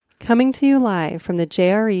Coming to you live from the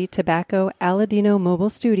JRE Tobacco Aladino Mobile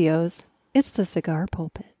Studios, it's the Cigar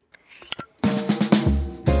Pulpit.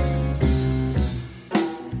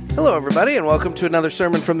 Hello, everybody, and welcome to another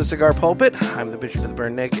sermon from the Cigar Pulpit. I'm the Bishop of the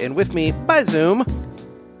Burn, Nick, and with me by Zoom,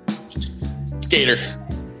 Skater.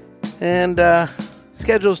 And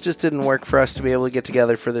schedules just didn't work for us to be able to get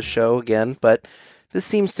together for the show again, but this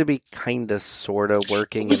seems to be kind of, sort of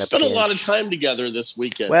working. We spent a lot of time together this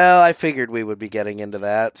weekend. Well, I figured we would be getting into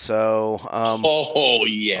that, so... oh,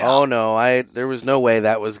 yeah. Oh, no, there was no way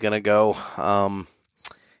that was going to go.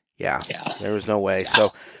 Yeah, there was no way. Yeah.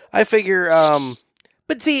 So I figure...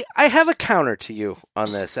 But see, I have a counter to you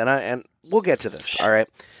on this, and we'll get to this, all right?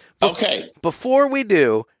 Okay. Before we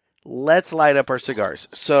do, let's light up our cigars.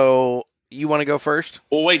 So, you want to go first?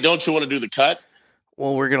 Well, wait, don't you want to do the cut?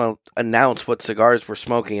 Well, we're going to announce what cigars we're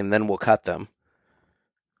smoking, and then we'll cut them.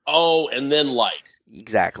 Oh, and then light.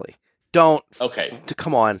 Exactly. Don't. Okay.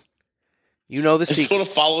 Come on. You know the sequence. I just want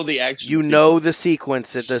to follow the action sequence. Know the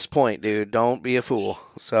sequence at this point, dude. Don't be a fool.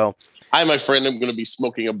 So, hi, my friend. I'm going to be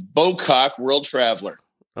smoking a Bocock World Traveler.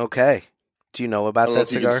 Okay. Do you know about that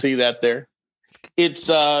cigar? You can see that there. It's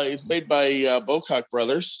made by Bocock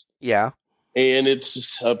Brothers. Yeah. And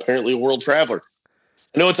it's apparently a World Traveler.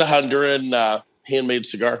 I know it's a Honduran handmade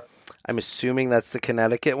cigar. I'm assuming that's the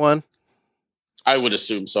Connecticut one? I would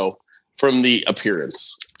assume so, from the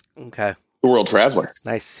appearance. Okay. The World Traveler.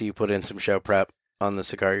 Nice to see you put in some show prep on the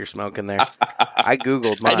cigar you're smoking there. I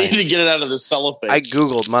Googled mine. I need to get it out of the cellophane. I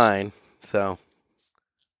Googled mine, so...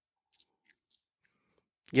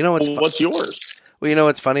 You know what's yours? Well, you know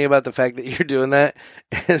what's funny about the fact that you're doing that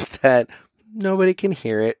is that nobody can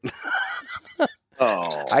hear it. Oh,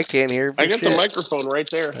 I can't hear. I got the microphone right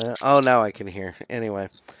there. Now I can hear. Anyway,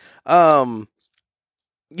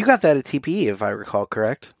 you got that at TPE, if I recall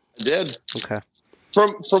correct. I did. Okay.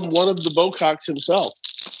 From one of the Bococks himself.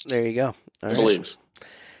 There you go. I believe.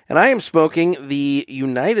 And I am smoking the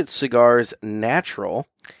United Cigars Natural.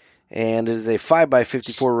 And it is a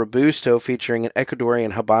 5x54 Robusto featuring an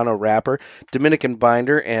Ecuadorian Habano wrapper, Dominican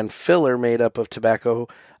binder, and filler made up of tobacco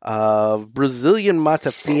of Brazilian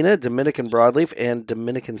Matafina, Dominican broadleaf, and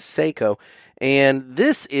Dominican Seco. And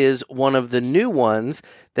this is one of the new ones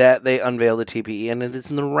that they unveiled at TPE, and it is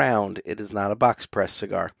in the round. It is not a box press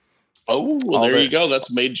cigar. Oh, well, there you go.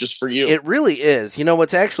 That's made just for you. It really is. You know,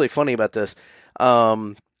 what's actually funny about this,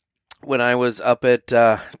 when I was up at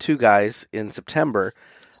Two Guys in September...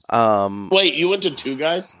 Wait, you went to Two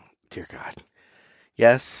Guys? Dear God.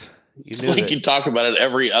 Yes. It's like you talk about it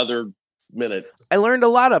every other minute. I learned a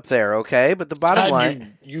lot up there, okay? But the bottom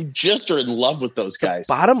line... You just are in love with those guys.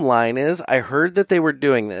 The bottom line is, I heard that they were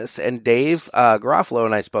doing this, and Dave Garofalo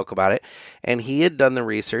and I spoke about it, and he had done the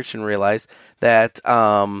research and realized that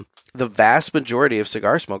the vast majority of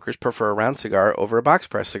cigar smokers prefer a round cigar over a box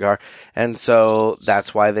press cigar, and so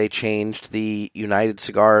that's why they changed the United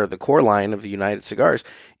Cigar, the core line of the United Cigars,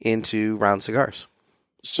 into round cigars.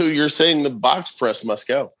 So you're saying the box press must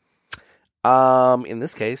go? In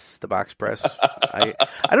this case, the box press. I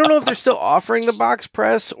don't know if they're still offering the box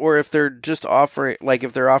press or if they're just offering, like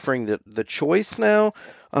if they're offering the choice now.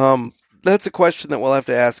 That's a question that we'll have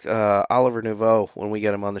to ask Oliver Nouveau when we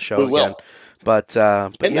get him on the show again. But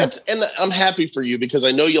and yeah. And I'm happy for you because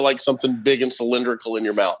I know you like something big and cylindrical in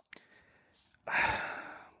your mouth.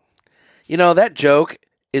 You know, that joke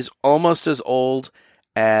is almost as old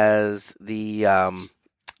as the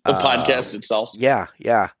podcast itself. Yeah.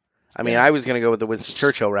 I mean, I was going to go with the Winston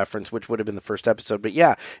Churchill reference, which would have been the first episode. But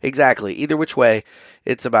yeah, exactly. Either which way,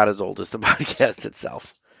 it's about as old as the podcast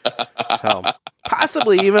itself. So,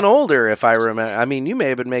 possibly even older, if I remember. I mean, you may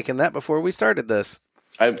have been making that before we started this.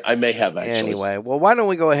 I may have, actually. Anyway, well, why don't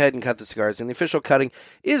we go ahead and cut the cigars? And the official cutting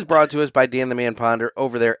is brought to us by Dan the Man Ponder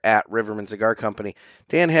over there at Riverman Cigar Company.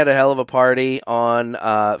 Dan had a hell of a party on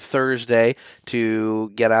Thursday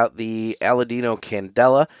to get out the Aladino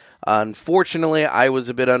Candela. Unfortunately, I was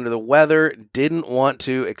a bit under the weather, didn't want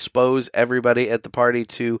to expose everybody at the party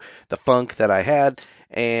to the funk that I had.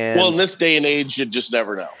 And well, in this day and age, you just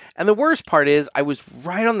never know. And the worst part is I was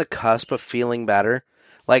right on the cusp of feeling better.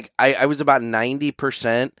 Like, I was about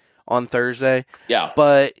 90% on Thursday. Yeah.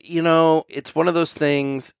 But, you know, it's one of those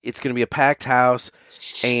things, it's going to be a packed house,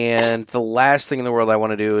 and the last thing in the world I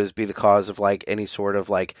want to do is be the cause of, like, any sort of,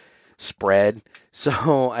 like, spread.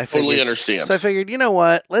 So I figured, totally understand. So I figured, you know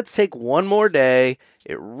what, let's take one more day.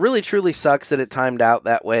 It really, truly sucks that it timed out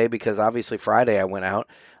that way, because obviously Friday I went out.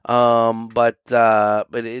 But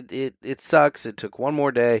it sucks. It took one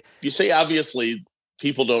more day. You say obviously...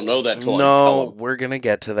 People don't know that till I tell them. We're going to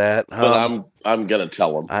get to that. But I'm going to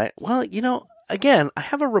tell them. Well, you know, again, I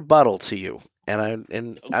have a rebuttal to you.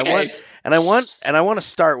 And I Okay. want to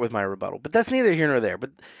start with my rebuttal, but that's neither here nor there.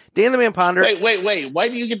 But Dan the Man Ponder. Wait. Why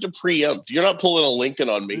do you get to preempt? You're not pulling a Lincoln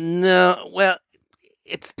on me. No, well,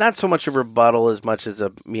 it's not so much a rebuttal as much as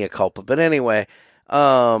a mea culpa. But anyway,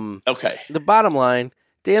 Okay. the bottom line,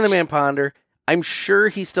 Dan the Man Ponder, I'm sure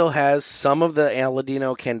he still has some of the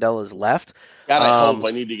Aladino Candelas left. God, I hope.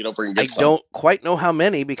 I need to get over and get some. I don't quite know how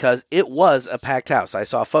many because it was a packed house. I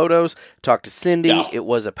saw photos, talked to Cindy. Yeah. It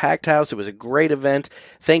was a packed house. It was a great event.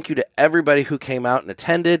 Thank you to everybody who came out and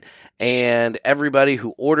attended and everybody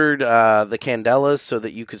who ordered the Candelas so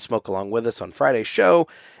that you could smoke along with us on Friday's show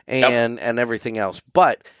and everything else.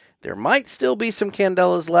 But there might still be some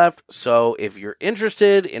Candelas left. So if you're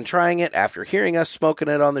interested in trying it after hearing us smoking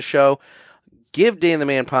it on the show, give Dan the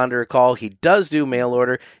Man Ponder a call. He does do mail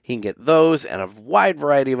order. He can get those and a wide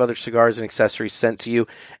variety of other cigars and accessories sent to you.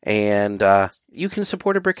 And you can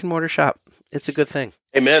support a brick and mortar shop. It's a good thing.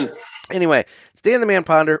 Amen. Anyway, it's Dan the Man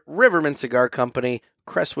Ponder, Riverman Cigar Company,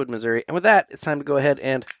 Crestwood, Missouri. And with that, it's time to go ahead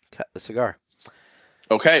and cut the cigar.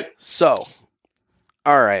 Okay. So,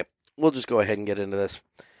 all right. We'll just go ahead and get into this.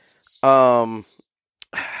 I'm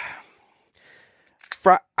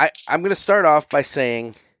going to start off by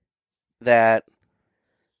saying that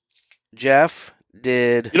Jeff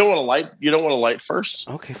did. You don't want to light first?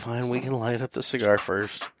 Okay, fine. We can light up the cigar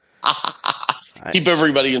first. Keep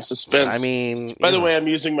everybody in suspense. I mean, by the way, I'm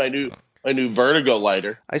using my new Vertigo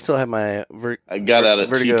lighter. I still have my I got out of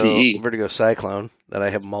TPE. Vertigo Cyclone that I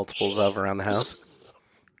have multiples of around the house.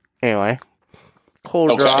 Anyway,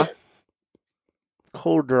 cold draw.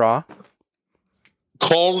 Cold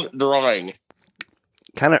drawing.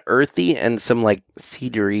 Kind of earthy and some like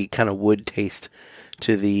cedary kind of wood taste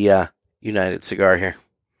to the United cigar here.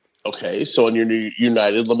 Okay, so on your new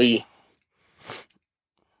United, let me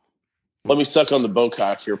suck on the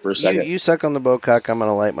Bocock here for a second. You suck on the Bocock. I'm going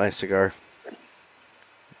to light my cigar.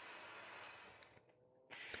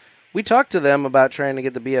 We talked to them about trying to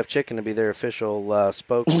get the BF Chicken to be their official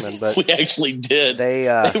spokesman, but we actually did. They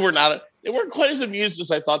weren't quite as amused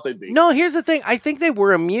as I thought they'd be. No, here's the thing. I think they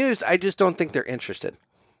were amused. I just don't think they're interested.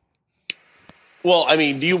 Well, I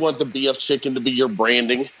mean, do you want the BF Chicken to be your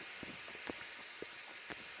branding?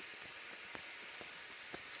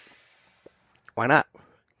 Why not?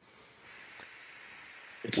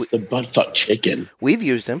 It's the buttfuck chicken. We've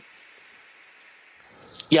used him.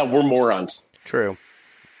 Yeah, we're morons. True.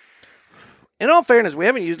 In all fairness, we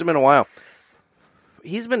haven't used him in a while.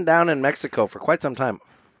 He's been down in Mexico for quite some time.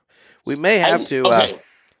 We may have to... Okay.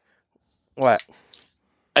 What?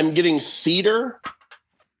 I'm getting cedar.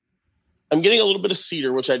 I'm getting a little bit of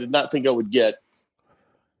cedar, which I did not think I would get.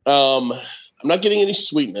 I'm not getting any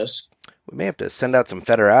sweetness. We may have to send out some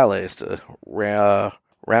federales to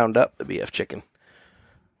round up the BF Chicken.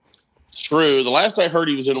 It's true. The last I heard,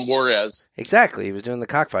 he was in Juarez. Exactly. He was doing the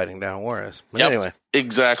cockfighting down in Juarez. But anyway.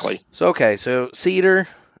 Exactly. So cedar.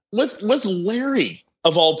 With Larry,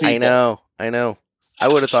 of all people. I know. I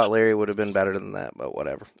would have thought Larry would have been better than that, but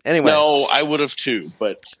whatever. Anyway. No, I would have too,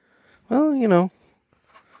 but... Well,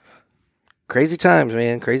 crazy times,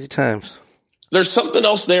 man. Crazy times. There's something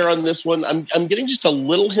else there on this one. I'm getting just a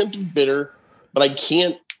little hint of bitter, but I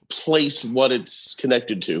can't place what it's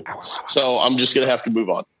connected to. So I'm just going to have to move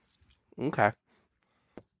on. Okay.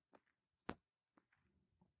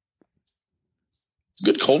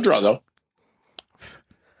 Good cold draw, though.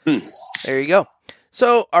 There you go.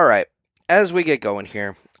 So, all right. As we get going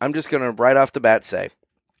here, I'm just going to right off the bat say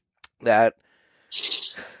that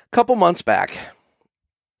a couple months back,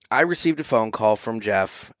 I received a phone call from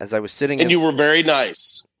Jeff as I was sitting... And you were very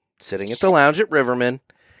nice. Sitting at the lounge at Riverman,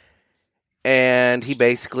 and he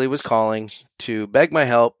basically was calling to beg my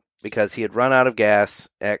help because he had run out of gas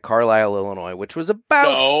at Carlisle, Illinois, which was about...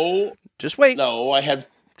 No. Just wait. No, I had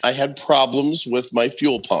problems with my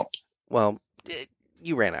fuel pump. Well,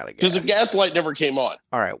 you ran out of gas. Because the gas light never came on.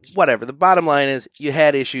 All right, whatever. The bottom line is you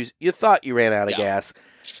had issues. You thought you ran out of gas.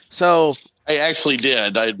 So... I actually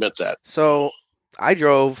did. I admit that. So... I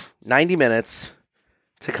drove 90 minutes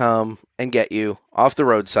to come and get you off the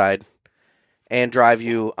roadside and drive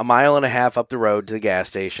you 1.5 miles up the road to the gas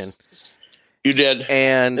station. You did.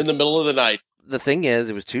 And in the middle of the night. The thing is,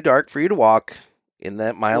 it was too dark for you to walk in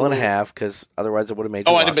that 1.5 miles because otherwise it would have made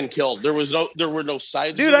you walk. I'd have been killed. There were no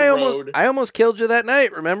sides Dude, to the road. I almost killed you that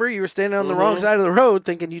night. Remember? You were standing on the wrong side of the road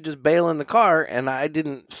thinking you just bail in the car, and I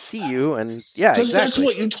didn't see you. And yeah, because exactly.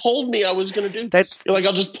 That's what you told me I was going to do. You're like,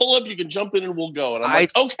 I'll just pull up, you can jump in, and we'll go. And I'm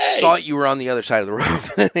like, okay. I thought you were on the other side of the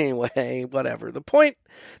road. Anyway, whatever. The point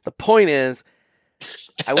is,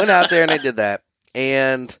 I went out there and I did that.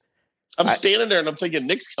 And I'm standing there and I'm thinking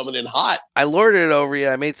Nick's coming in hot. I lorded it over you.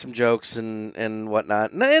 I made some jokes and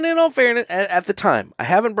whatnot. And in all fairness, at the time, I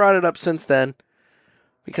haven't brought it up since then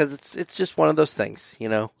because it's just one of those things, you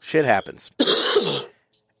know, shit happens.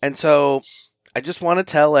 And so I just want to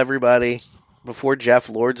tell everybody before Jeff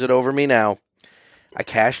lords it over me now, I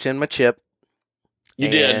cashed in my chip. You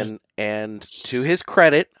did. And to his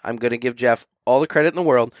credit, I'm going to give Jeff all the credit in the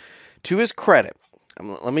world. To his credit,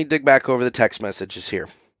 let me dig back over the text messages here.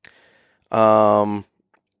 To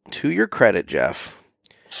your credit, Jeff,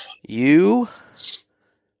 you,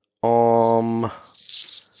 when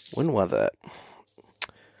was that?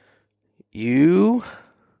 You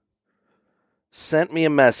sent me a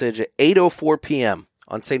message at 8:04 p.m.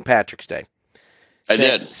 on St. Patrick's Day. I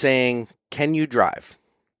did. Saying, can you drive?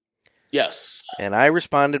 Yes. And I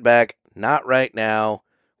responded back, not right now,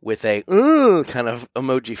 with a kind of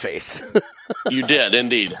emoji face. You did,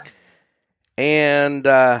 indeed. And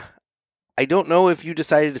I don't know if you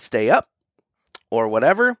decided to stay up or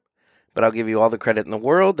whatever, but I'll give you all the credit in the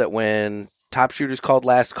world that when Top Shooters called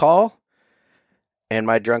last call and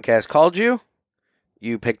my drunk ass called you,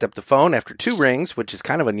 you picked up the phone after 2 rings, which is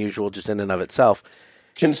kind of unusual just in and of itself.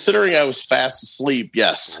 Considering I was fast asleep,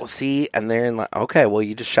 yes. Well, see, and they're okay, well,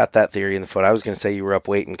 you just shot that theory in the foot. I was going to say you were up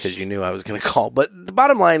waiting because you knew I was going to call. But the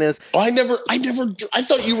bottom line is... I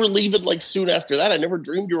thought you were leaving like soon after that. I never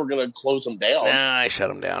dreamed you were going to close them down. Nah, I shut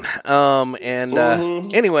them down.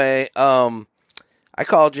 Anyway, I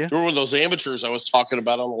called you. You were one of those amateurs I was talking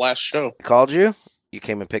about on the last show. I called you. You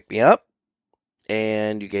came and picked me up.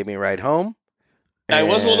 And you gave me a ride home. I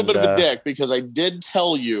was a little bit of a dick because I did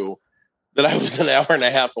tell you that I was an hour and a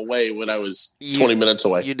half away when I was 20 minutes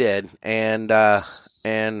away. You did. And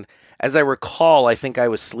as I recall, I think I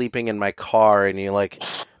was sleeping in my car and you like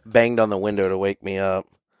banged on the window to wake me up.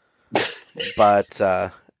 But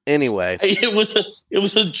anyway. It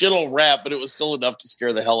was a gentle rap, but it was still enough to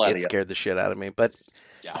scare the hell out of you. It scared the shit out of me. But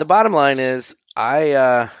the bottom line is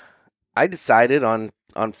I decided on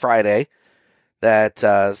Friday that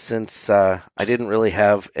since I didn't really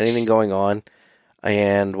have anything going on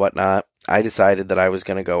and whatnot, I decided that I was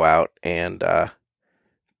going to go out and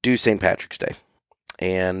do St. Patrick's Day.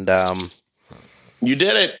 And you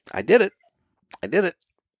did it. I did it.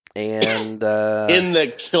 And in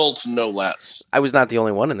the kilt, no less. I was not the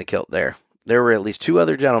only one in the kilt there. There were at least 2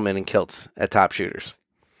 other gentlemen in kilts at Top Shooters.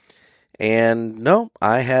 And no,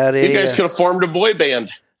 I had a... You guys could have formed a boy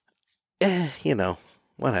band. You know,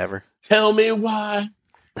 whatever. Tell me why.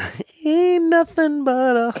 Ain't nothing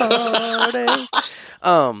but a heartache.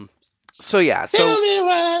 So yeah, Tell me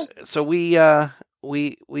why. So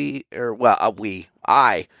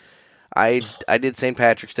I did St.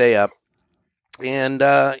 Patrick's Day up, and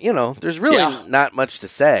you know, there's really not much to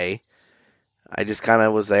say. I just kind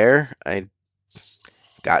of was there. I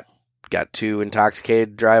got too intoxicated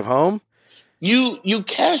to drive home. You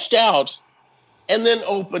cashed out and then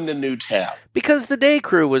opened a new tab. Because the day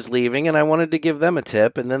crew was leaving and I wanted to give them a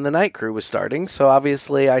tip, and then the night crew was starting, so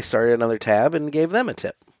obviously I started another tab and gave them a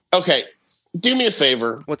tip. Okay, do me a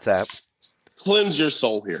favor. What's that? Cleanse your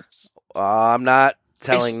soul here. I'm not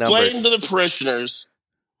telling numbers. Explain to the parishioners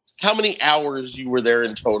how many hours you were there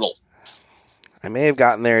in total. I may have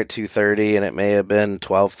gotten there at 2:30, and it may have been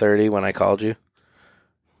 12:30 when I called you.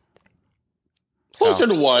 Closer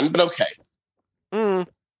to 1, but okay.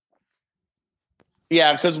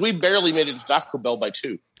 Yeah, because we barely made it to Taco Bell by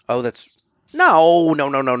 2. Oh, that's... No.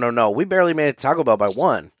 We barely made it to Taco Bell by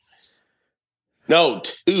 1. No,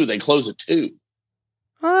 2. They close at 2.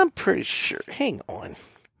 I'm pretty sure. Hang on.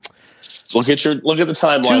 Look at the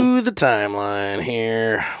timeline. To the timeline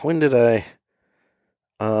here. When did I...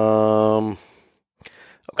 Okay.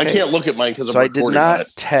 I can't look at mine because I'm recording. So I did not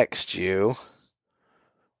text you.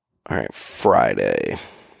 All right, Friday.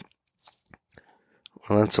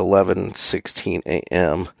 Well, that's 11:16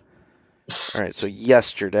 a.m. All right, so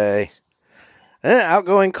yesterday,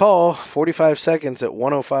 outgoing call, 45 seconds at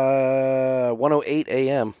 1:08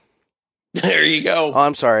 a.m. There you go. Oh,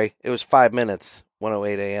 I'm sorry. It was 5 minutes,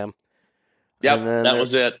 1:08 a.m. Yep, that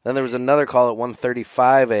was it. Then there was another call at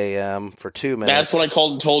 1:35 a.m. for 2 minutes. That's when I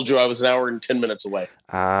called and told you I was an hour and 10 minutes away.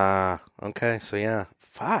 Okay, so yeah.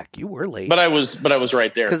 Fuck, you were late. But I was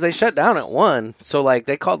right there. Because they shut down at 1, so like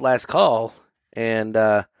they called last call. And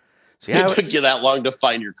so yeah, it took you that long to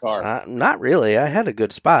find your car. Not really. I had a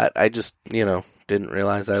good spot. I just, didn't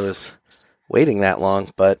realize I was waiting that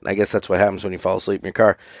long. But I guess that's what happens when you fall asleep in your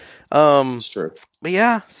car. It's true. But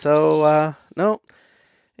yeah, so no,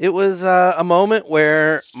 it was a moment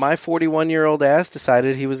where my 41-year-old ass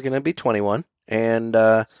decided he was going to be 21, and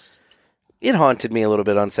it haunted me a little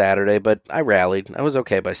bit on Saturday. But I rallied. I was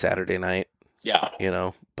okay by Saturday night.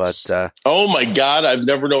 but oh my God, I've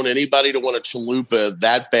never known anybody to want a chalupa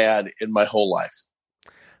that bad in my whole life.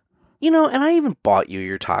 And I even bought you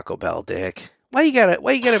your Taco Bell, Dick. Why you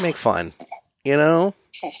gotta make fun? You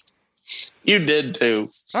did too.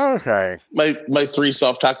 Okay. My 3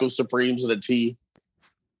 soft taco supremes and a tea.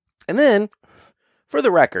 And then, for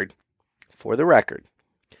the record,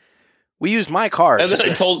 we used my card. And then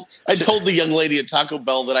I told the young lady at Taco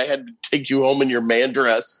Bell that I had to take you home in your man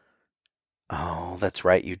dress. Oh, that's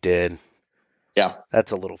right, you did. Yeah.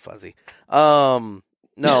 That's a little fuzzy. No,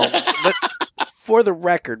 but for the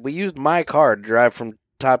record, we used my car to drive from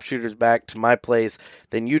Top Shooters back to my place.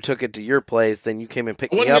 Then you took it to your place. Then you came and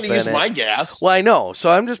picked me up. I wasn't going to use my gas. Well, I know.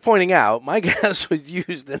 So I'm just pointing out my gas was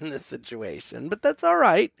used in this situation, but that's all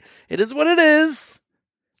right. It is what it is.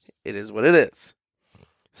 It is what it is.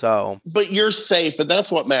 So, but you're safe, and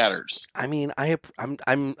that's what matters. I mean, I'm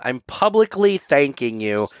publicly thanking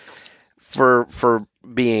you for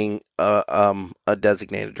being a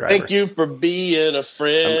designated driver. Thank you for being a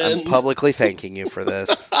friend. I'm publicly thanking you for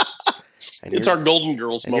this. And it's our Golden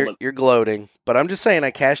Girls moment. You're gloating, but I'm just saying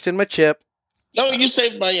I cashed in my chip. No, you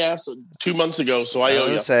saved my ass 2 months ago, so I owe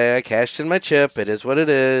you. I cashed in my chip. It is what it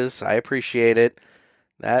is. I appreciate it.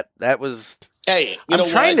 That was. Hey, you know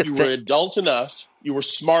what? You were adult enough. You were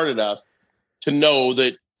smart enough to know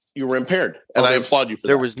that you were impaired, and I applaud you for that.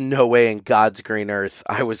 There was no way in God's green earth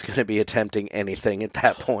I was going to be attempting anything at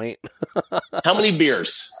that point. How many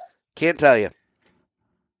beers? Can't tell you.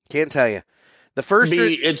 The first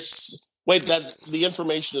the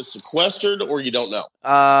information is sequestered, or you don't know?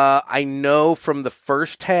 I know from the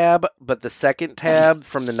first tab, but the second tab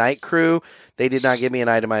from the night crew, they did not give me an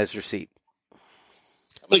itemized receipt.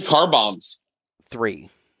 How many car bombs? 3.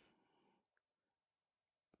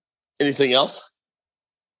 Anything else?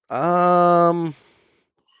 Was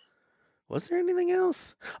there anything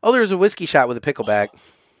else? Oh, there was a whiskey shot with a pickleback.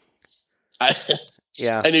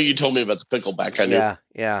 Yeah. I knew you told me about the pickleback. I knew.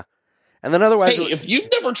 Yeah. And then otherwise... Hey, if you've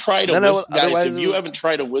never tried if you haven't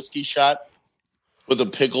tried a whiskey shot with a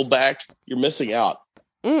pickleback, you're missing out.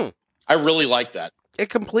 I really like that. It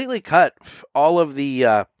completely cut all of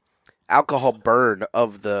the alcohol burn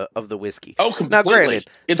of the whiskey. Oh, completely. Now, granted,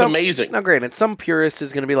 it's amazing. Now, granted, some purist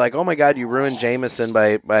is going to be like, "Oh my God, you ruined Jameson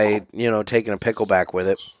by taking a pickleback with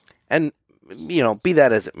it," and be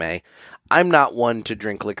that as it may, I'm not one to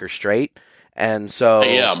drink liquor straight, and so I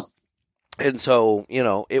am. And so,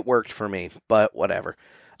 it worked for me, but whatever.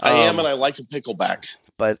 I am, and I like a pickleback.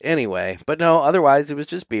 But anyway, no, otherwise it was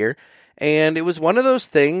just beer. And it was one of those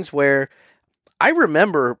things where I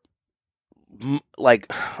remember,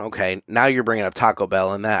 okay, now you're bringing up Taco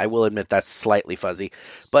Bell, and that I will admit that's slightly fuzzy.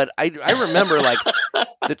 But I remember,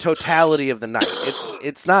 the totality of the night.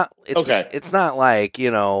 It's not like,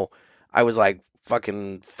 I was like,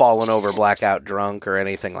 fucking falling over blackout drunk or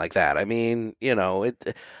anything like that. I mean,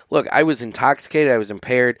 look, I was intoxicated, I was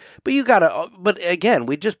impaired, but again,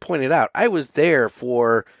 we just pointed out, I was there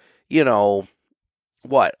for, 11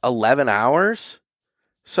 hours?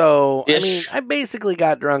 So, I mean, I basically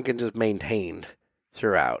got drunk and just maintained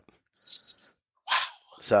throughout. Wow.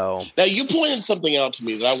 So. Now, you pointed something out to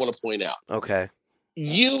me that I want to point out. Okay.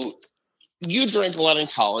 You drank a lot in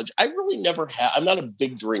college. I really never have. I'm not a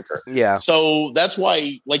big drinker. Yeah. So that's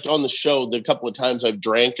why, on the show, the couple of times I've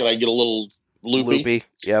drank and I get a little loopy.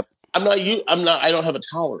 Yep. I don't have a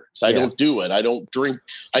tolerance. I don't do it. I don't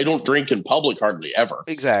drink in public hardly ever.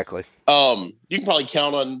 Exactly. You can probably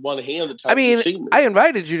count on one hand the time you've seen me. I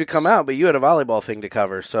invited you to come out, but you had a volleyball thing to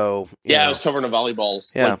cover. So I was covering a volleyball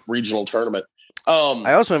regional tournament.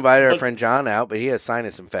 I also invited our friend John out, but he has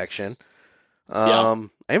sinus infection. I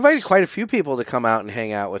invited quite a few people to come out and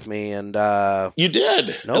hang out with me, and you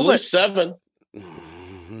did. At least 7.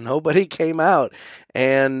 Nobody came out,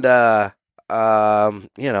 and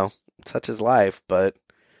such is life. But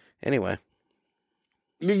anyway,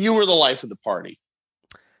 you were the life of the party.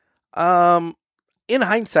 In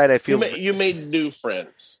hindsight, I feel you made new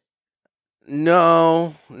friends.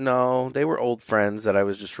 No, they were old friends that I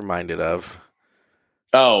was just reminded of.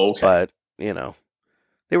 Oh, okay. But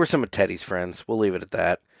they were some of Teddy's friends. We'll leave it at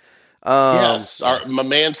that. Yes, my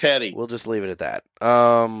man Teddy. We'll just leave it at that.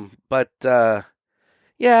 I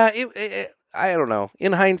don't know.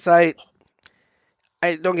 In hindsight,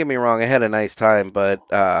 don't get me wrong, I had a nice time, but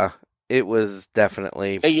it was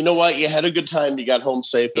definitely... Hey, you know what? You had a good time. You got home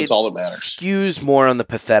safe. That's all that matters. It skews more on the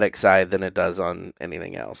pathetic side than it does on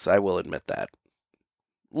anything else. I will admit that.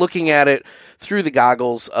 Looking at it through the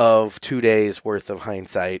goggles of 2 days worth of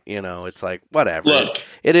hindsight, it's like, whatever. Look,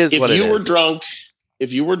 it is what it is.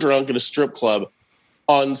 If you were drunk at a strip club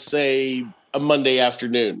on, say, a Monday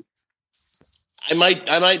afternoon, I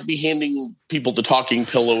might be handing people the talking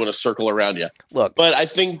pillow in a circle around you. Look, but I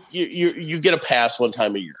think you get a pass one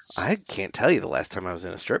time a year. I can't tell you the last time I was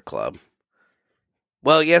in a strip club.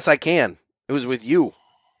 Well, yes, I can. It was with you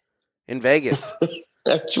in Vegas.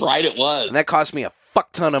 That's right, it was. And that cost me a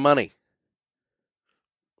fuck ton of money.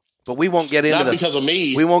 But we won't get into because of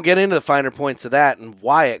me. We won't get into the finer points of that and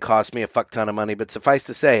why it cost me a fuck ton of money. But suffice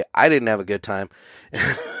to say, I didn't have a good time.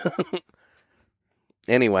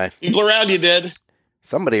 Anyway, people around you did.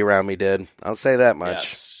 Somebody around me did. I'll say that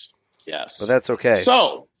much. Yes. But that's okay.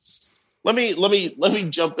 So let me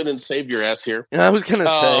jump in and save your ass here. I was gonna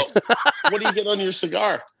say, what do you get on your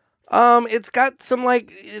cigar? It's got some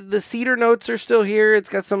the cedar notes are still here. It's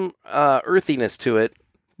got some earthiness to it,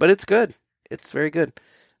 but it's good. It's very good.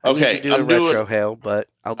 I need to do a retro hail, but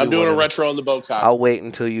I'm doing a retro on the Bocock. I'll wait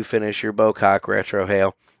until you finish your Bocock retro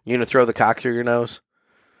hail. You gonna throw the cock through your nose?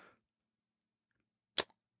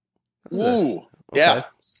 Ooh, okay. yeah.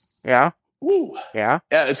 Yeah? Ooh. Yeah?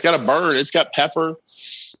 Yeah, it's got a burn. It's got pepper.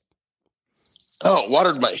 Oh,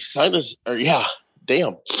 watered my sinus. Yeah,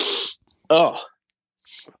 damn. Oh.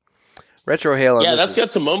 Retro hail. Yeah, that's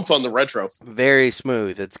got some oomph on the retro. Very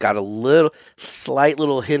smooth. It's got a slight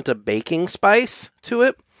little hint of baking spice to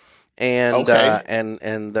it. And,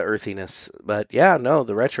 and the earthiness. But yeah, no,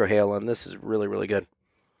 the retro hail on this is really, really good.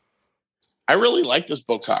 I really like this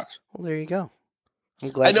Bocock. Well, there you go. I'm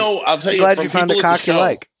glad. I'll tell you. Glad you found a cock you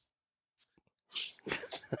like.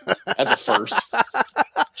 That's a first.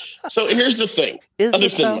 So here's the thing.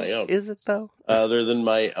 My own. Is it though? Other than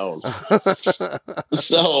my own.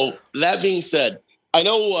 So that being said, I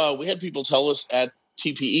know we had people tell us at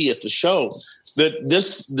TPE at the show that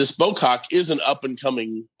this Bocock is an up and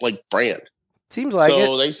coming brand. Seems like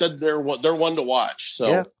so they said they're one to watch. So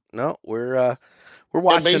yeah, no, we're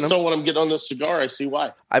watching. And based on what I'm getting on this cigar, I see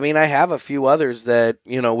why. I mean, I have a few others that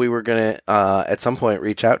we were gonna at some point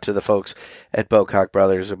reach out to the folks at Bocock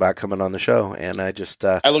Brothers about coming on the show, and I just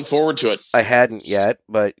I look forward to it. I hadn't yet,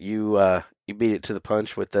 but you beat it to the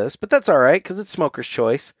punch with this, but that's all right because it's smoker's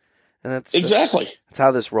choice, and that's exactly that's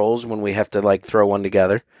how this rolls when we have to throw one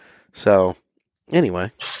together. So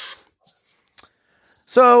anyway,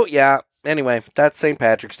 anyway, that's St.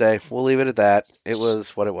 Patrick's Day. We'll leave it at that. It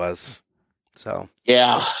was what it was. So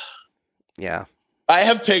yeah. I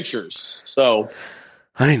have pictures, so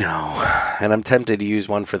I know, and I'm tempted to use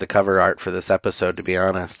one for the cover art for this episode. To be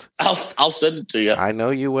honest, I'll send it to you. I know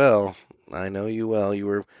you will. You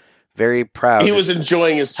were very proud. He was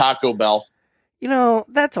enjoying his Taco Bell.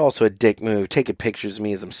 That's also a dick move. Taking pictures of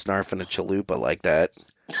me as I'm snarfing a chalupa like that.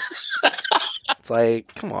 It's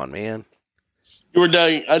like, come on, man. You were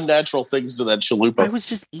doing unnatural things to that chalupa. I was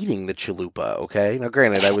just eating the chalupa. Okay, now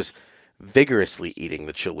granted, I was vigorously eating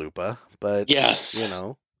the chalupa, but yes,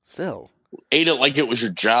 still ate it like it was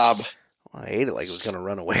your job. Well, I ate it like it was going to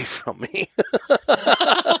run away from me.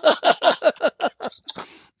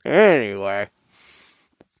 Anyway,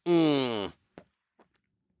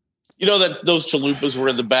 that those chalupas were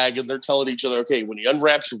in the bag, and they're telling each other, "Okay, when he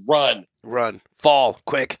unwraps, run, fall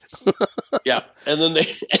quick." Yeah, and then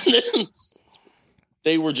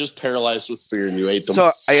they were just paralyzed with fear, and you ate them.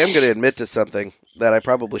 So I am going to admit to something that I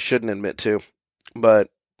probably shouldn't admit to, but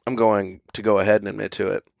I'm going to go ahead and admit to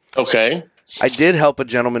it. Okay. I did help a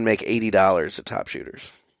gentleman make $80 at Top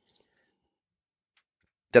Shooters.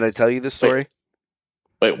 Did I tell you this story?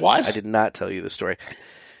 Wait, what? I did not tell you the story.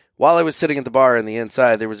 While I was sitting at the bar on the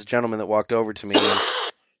inside, there was a gentleman that walked over to me and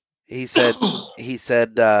he said,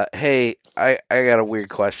 hey, I got a weird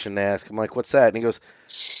question to ask. I'm like, what's that? And he goes,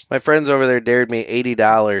 my friends over there dared me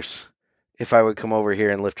 $80 if I would come over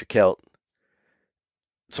here and lift your kilt.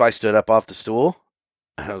 So I stood up off the stool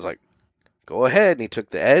and I was like, go ahead. And he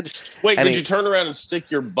took the edge. Wait, did you turn around and stick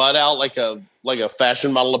your butt out like a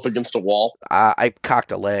fashion model up against a wall? I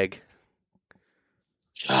cocked a leg.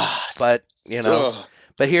 God. But,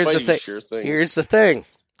 but here's the thing. Here's the thing.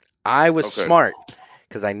 I was smart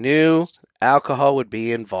because I knew alcohol would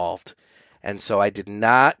be involved. And so I did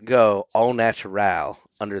not go au natural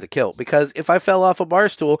under the kilt because if I fell off a bar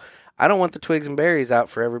stool, I don't want the twigs and berries out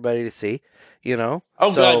for everybody to see, Oh,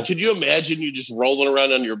 God. Could you imagine you just rolling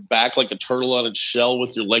around on your back like a turtle on its shell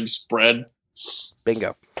with your legs spread?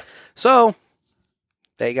 Bingo. So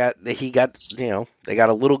they got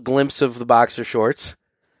a little glimpse of the boxer shorts.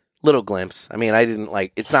 Little glimpse. I mean, I didn't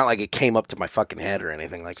it's not like it came up to my fucking head or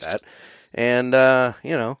anything like that. And,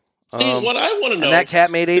 See, what I want to know. And that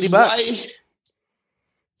cat made $80.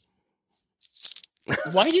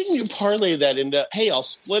 Why didn't you parlay that into, hey, I'll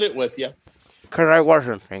split it with you? Because I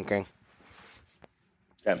wasn't thinking.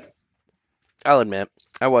 Okay. I'll admit,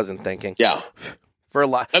 I wasn't thinking. Yeah. for a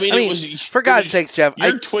lot. I mean, for God's sakes, Jeff,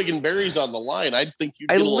 you're twigging berries on the line. I'd think you'd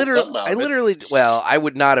get a little something out of it. Well, I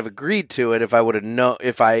would not have agreed to it if I would have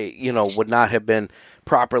would not have been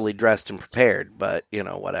properly dressed and prepared. But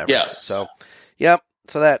whatever. Yes. So, yep.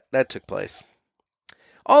 So that took place.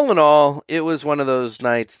 All in all, it was one of those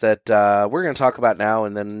nights that we're going to talk about now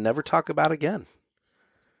and then never talk about again.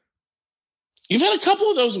 You've had a couple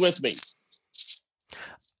of those with me.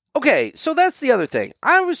 Okay, so that's the other thing.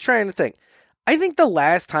 I was trying to think. I think the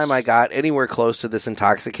last time I got anywhere close to this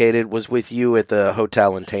intoxicated was with you at the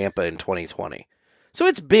hotel in Tampa in 2020. So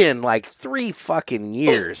it's been like 3 fucking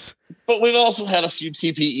years. But we've also had a few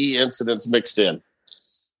TPE incidents mixed in.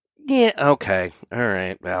 Yeah, okay. All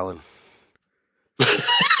right, valid.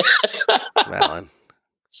 Valid.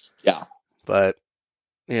 Yeah. But,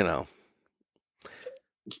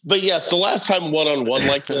 But yes, the last time one-on-one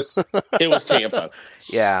like this, it was Tampa.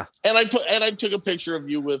 Yeah. And I took a picture of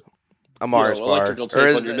you with a Mars bar. Electrical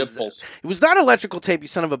tape on your nipples. It was not electrical tape, you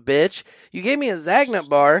son of a bitch. You gave me a Zagnut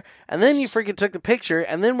bar, and then you freaking took the picture,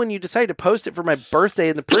 and then when you decided to post it for my birthday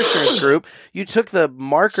in the parishioners group, you took the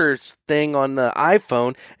markers thing on the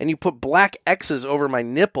iPhone, and you put black X's over my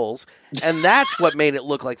nipples, and that's what made it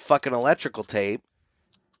look like fucking electrical tape.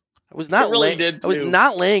 I was not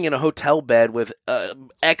laying in a hotel bed with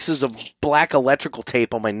X's of black electrical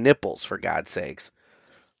tape on my nipples, for God's sakes.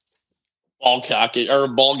 Ball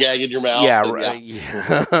gag in your mouth. Yeah, right.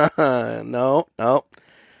 Yeah. No.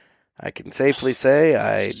 I can safely say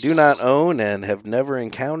I do not own and have never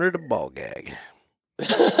encountered a ball gag.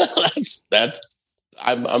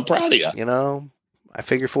 I'm proud of you. I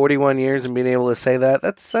figure 41 years and being able to say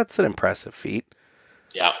that's an impressive feat.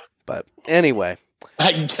 Yeah. But anyway.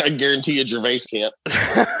 I guarantee you Gervais can't.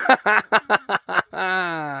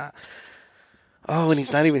 Oh, and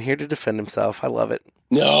he's not even here to defend himself. I love it.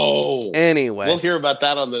 No. Anyway. We'll hear about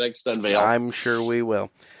that on the next Unveil. I'm sure we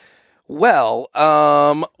will. Well,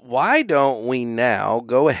 why don't we now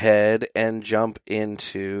go ahead and jump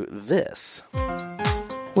into this?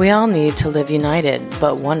 We all need to live united,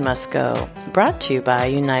 but one must go. Brought to you by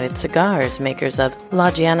United Cigars, makers of La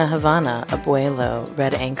Giana Havana, Abuelo,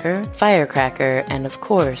 Red Anchor, Firecracker, and of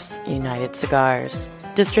course, United Cigars.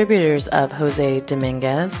 Distributors of Jose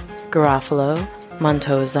Dominguez, Garofalo,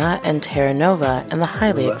 Montosa, and Terra Nova, and the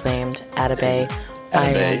highly acclaimed Atabey,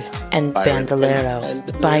 Byron, and Bandolero.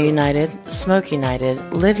 Buy United, smoke United,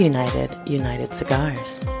 live United, United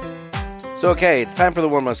Cigars. So, okay, it's time for the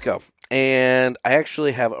One Must Go. And I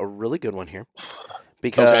actually have a really good one here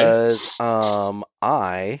because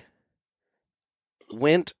I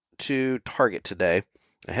went to Target today.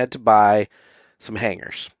 I had to buy some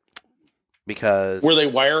hangers because were they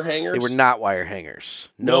wire hangers? They were not wire hangers.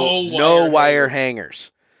 No wire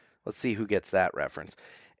hangers. Let's see who gets that reference.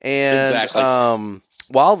 And exactly.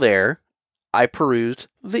 While there, I perused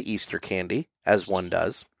the Easter candy as one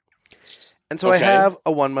does, and so I have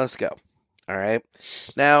a One Must Go. All right.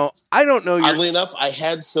 Now, I don't know. Oddly enough, I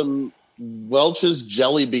had some Welch's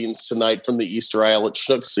jelly beans tonight from the Easter aisle at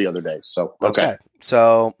Schnucks the other day. So, okay.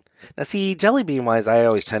 So, now see, jelly bean wise, I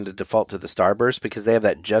always tend to default to the Starburst because they have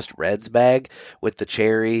that Just Reds bag with the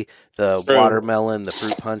cherry, the watermelon, the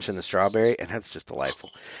fruit punch, and the strawberry, and that's just delightful.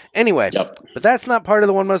 Anyway, but that's not part of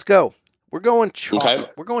the One Must Go. We're going chocolate.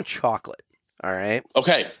 Okay. We're going chocolate. All right.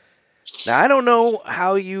 Okay. Now, I don't know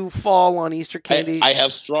how you fall on Easter candy. I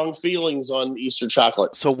have strong feelings on Easter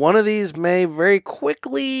chocolate. So one of these may very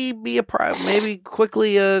quickly be a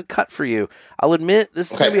cut for you. I'll admit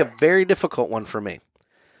this is going to be a very difficult one for me.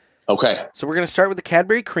 Okay. So we're going to start with the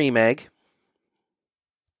Cadbury Cream Egg.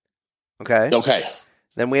 Okay. Okay.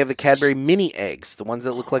 Then we have the Cadbury Mini Eggs, the ones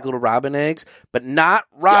that look like little robin eggs, but not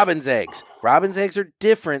Robin's eggs. Robin's eggs are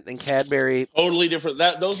different than Cadbury. Totally different.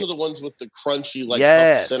 Those are the ones with the crunchy,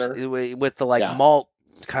 center. With the malt,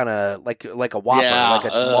 kind of like a Whopper,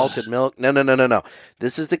 like a malted milk. No.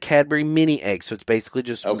 This is the Cadbury Mini Egg, so it's basically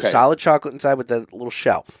just solid chocolate inside with that little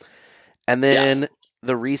shell. And then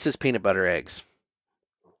the Reese's Peanut Butter Eggs.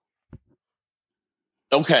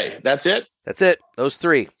 Okay, that's it? That's it. Those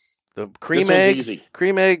 3. The cream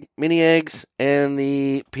egg, mini eggs, and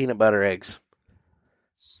the peanut butter eggs.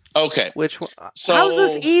 Okay. Which one? So, how's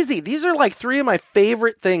this easy? These are like 3 of my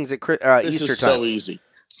favorite things at Easter time. This is so easy.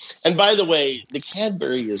 And by the way, the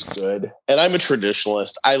Cadbury is good, and I'm a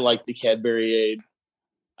traditionalist. I like the Cadbury egg.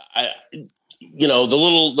 The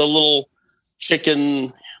little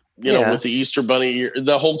chicken, with the Easter bunny,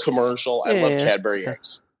 the whole commercial. I love Cadbury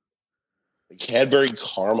eggs. The Cadbury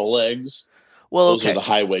caramel eggs. Well, those are the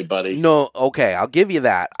highway, buddy. No, okay, I'll give you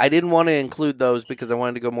that. I didn't want to include those because I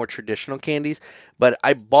wanted to go more traditional candies, but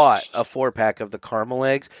I bought a 4-pack of the caramel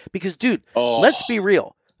eggs because, dude, let's be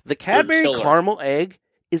real. The Cadbury caramel egg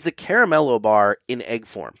is a caramello bar in egg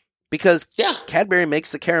form because Cadbury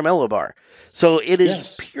makes the caramello bar. So it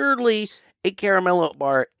is purely a caramello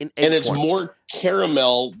bar in egg form. And it's more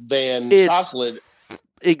caramel than chocolate.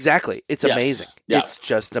 Exactly. It's amazing. Yeah. It's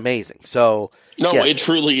just amazing. So it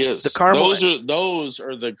truly is. The caramel those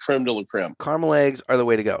are the creme de la creme. Caramel eggs are the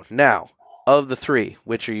way to go. Now, of the three,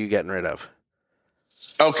 which are you getting rid of?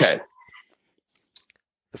 Okay.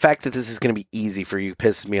 The fact that this is going to be easy for you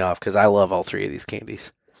pisses me off because I love all three of these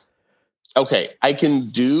candies. Okay, I can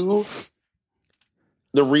do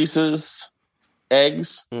the Reese's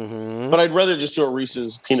eggs, but I'd rather just do a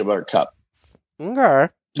Reese's peanut butter cup.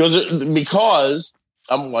 Okay. Because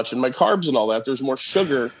I'm watching my carbs and all that. There's more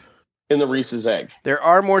sugar in the Reese's egg. There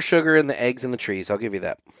are more sugar in the eggs and the trees. I'll give you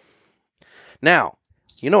that. Now,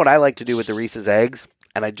 you know what I like to do with the Reese's eggs?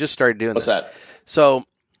 And I just started doing this. What's that? So,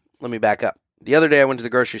 let me back up. The other day I went to the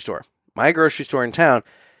grocery store. My grocery store in town,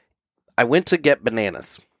 I went to get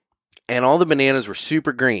bananas. And all the bananas were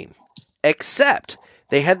super green. Except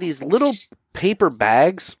they had these little paper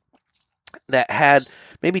bags that had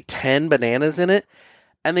maybe 10 bananas in it.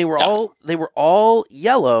 And they were all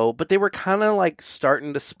yellow, but they were kind of like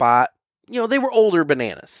starting to spot. They were older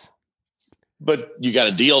bananas. But you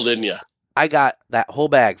got a deal, didn't you? I got that whole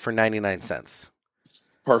bag for 99 cents.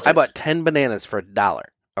 Perfect. I bought 10 bananas for $1.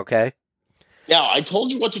 Okay? Yeah, I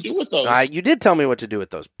told you what to do with those. You did tell me what to do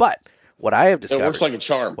with those. But what I have discovered... It works like a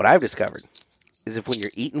charm. What I've discovered is if when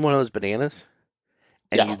you're eating one of those bananas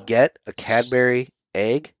and you get a Cadbury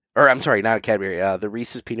egg... Or, I'm sorry, not a Cadbury. The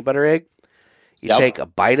Reese's peanut butter egg. You take a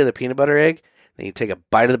bite of the peanut butter egg, then you take a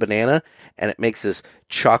bite of the banana, and it makes this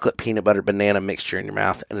chocolate peanut butter banana mixture in your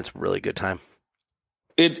mouth, and it's a really good time.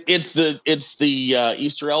 It's the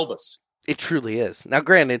Easter Elvis. It truly is. Now,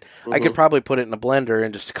 granted, I could probably put it in a blender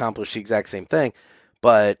and just accomplish the exact same thing,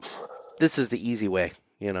 but this is the easy way,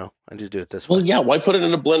 I just do it this way. Well, yeah, why put it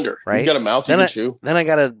in a blender? Right? You've got a mouth you can chew. Then I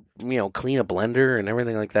got to, clean a blender and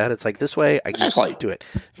everything like that. It's like this way, I can just do it.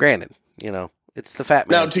 Granted, it's the fat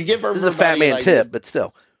man. Now, to give everybody this is a fat man tip, but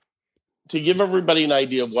still. To give everybody an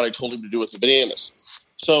idea of what I told him to do with the bananas.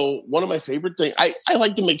 So one of my favorite things, I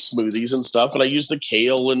like to make smoothies and stuff, and I use the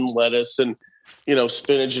kale and lettuce and,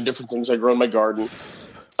 spinach and different things I grow in my garden.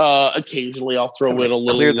 Occasionally I'll throw in a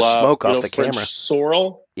little clear the smoke off the French camera.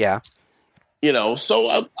 sorrel. Yeah.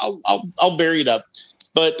 So I'll vary it up.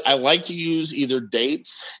 But I like to use either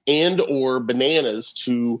dates and or bananas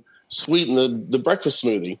to sweeten the breakfast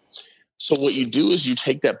smoothie. So what you do is you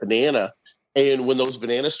take that banana, and when those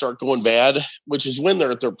bananas start going bad, which is when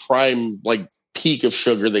they're at their prime, like peak of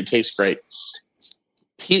sugar, they taste great.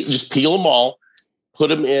 Just peel them all, put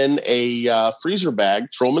them in a freezer bag,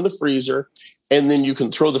 throw them in the freezer, and then you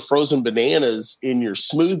can throw the frozen bananas in your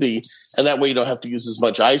smoothie, and that way you don't have to use as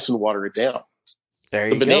much ice and water it down. There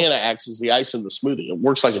you go. The banana acts as the ice in the smoothie. It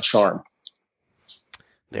works like a charm.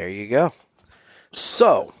 There you go.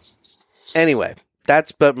 So, anyway,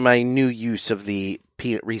 that's but my new use of the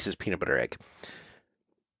Reese's peanut butter egg.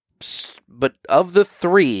 But of the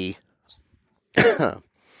three,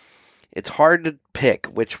 it's hard to pick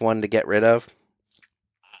which one to get rid of.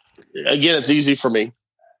 Again, it's easy for me.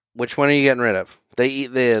 Which one are you getting rid of? They eat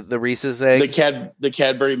the Reese's egg? The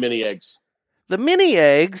Cadbury mini eggs. The mini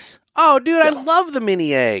eggs? Oh, dude, yeah. I love the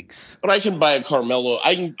mini eggs. But I can buy a Carmelo.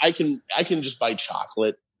 I can just buy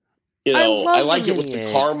chocolate. I like it with the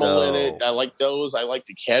caramel in it. I like those. I like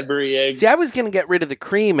the Cadbury eggs. See, I was going to get rid of the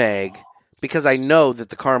cream egg because I know that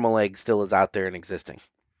the caramel egg still is out there and existing.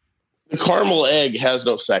 The caramel egg has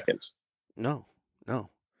no second. No. Yeah.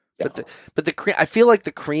 But the cream. I feel like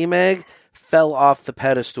the cream egg fell off the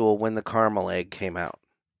pedestal when the caramel egg came out.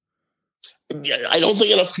 Yeah, I don't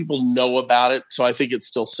think enough people know about it, so I think it's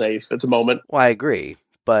still safe at the moment. Well, I agree,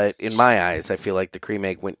 but in my eyes, I feel like the cream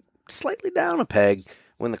egg went slightly down a peg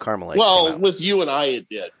when the caramel egg came out. With you and I, it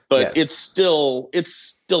did, but it's still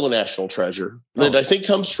a national treasure that I think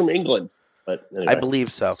comes from England. But anyway. I believe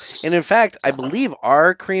so, and in fact, I believe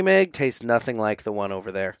our cream egg tastes nothing like the one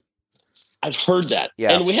over there. I've heard that,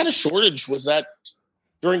 and we had a shortage. Was that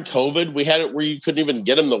during COVID? We had it where you couldn't even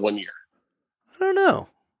get them the 1 year. I don't know.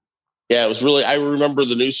 Yeah, it was really. I remember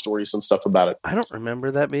the news stories and stuff about it. I don't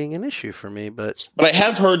remember that being an issue for me, but I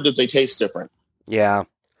have heard that they taste different. Yeah,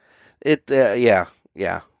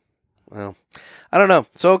 yeah. Well, I don't know.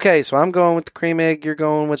 So so I'm going with the cream egg. You're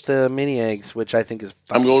going with the mini eggs, which I think is.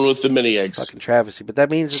 I'm going with the mini eggs. Fucking travesty, but that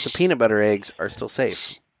means that the peanut butter eggs are still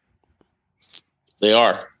safe. They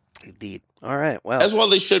are indeed. All right. Well, as well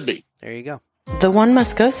they should be. There you go. The One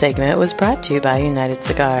Must Go segment was brought to you by United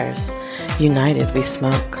Cigars. United we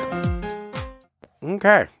smoke.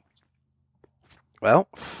 Okay. Well,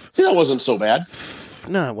 see, that wasn't so bad.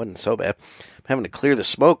 No, it wasn't so bad. I'm having to clear the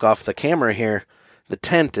smoke off the camera here. The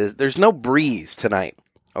tent there's no breeze tonight,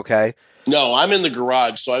 okay? No, I'm in the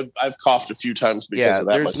garage, so I've coughed a few times because of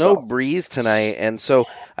that there's myself. no breeze tonight, and so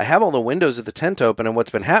I have all the windows of the tent open, and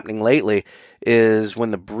what's been happening lately is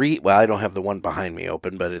when the breeze... Well, I don't have the one behind me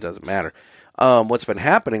open, but it doesn't matter. What's been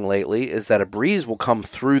happening lately is that a breeze will come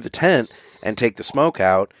through the tent and take the smoke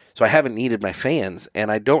out, so I haven't needed my fans,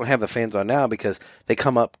 and I don't have the fans on now because they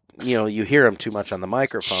come up, you hear them too much on the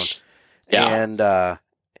microphone. Yeah. And,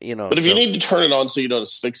 But if you need to turn it on so you don't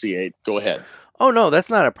asphyxiate, go ahead. Oh, no, that's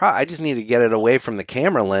not a problem. I just need to get it away from the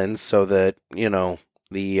camera lens so that,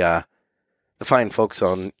 the fine folks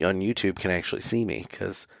on YouTube can actually see me.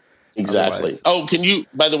 Exactly. Oh,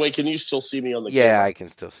 by the way, can you still see me on the camera? Yeah, I can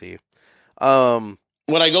still see you.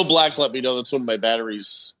 When I go black, let me know. That's when my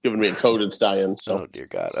battery's giving me a code it's dying. So. Oh, dear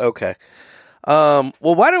God. Okay. Well,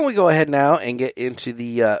 why don't we go ahead now and get into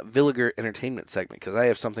the Villiger Entertainment segment, because I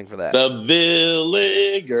have something for that. The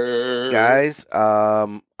Villiger. Guys,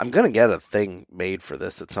 I'm going to get a thing made for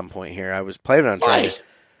this at some point here. I was planning on trying to,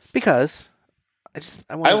 because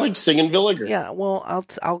I like singing Villiger. Yeah, well,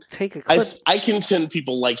 I'll take a clip. I contend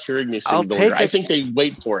people like hearing me sing Villiger. I think they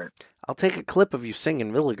wait for it. I'll take a clip of you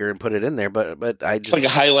singing Villiger and put it in there, but I just... It's like a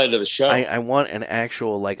highlight of the show. I want an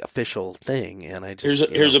actual, official thing, and I just...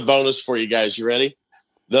 Here's a bonus for you guys. You ready?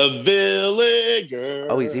 The Villiger.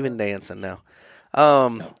 Oh, he's even dancing now.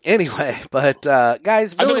 Anyway, but,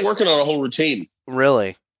 guys... I've been working on a whole routine.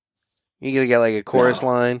 Really? You gonna get, a chorus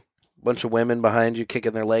line? A bunch of women behind you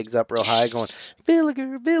kicking their legs up real high, going,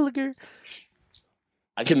 Villiger, Villiger.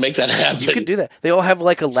 I can make that happen. You can do that. They all have, a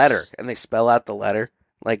letter, and they spell out the letter.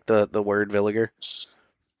 Like the word Villiger.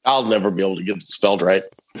 I'll never be able to get it spelled right.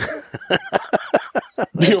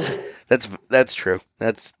 That's true.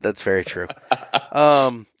 That's very true.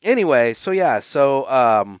 Anyway,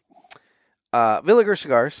 Villiger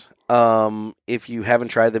cigars. If you haven't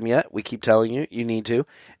tried them yet, we keep telling you need to,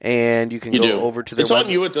 and you can go over to their It's on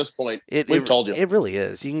you at this point. We've told you. It really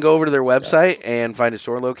is. You can go over to their website and find a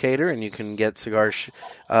store locator, and you can get cigars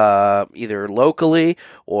either locally,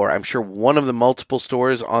 or I'm sure one of the multiple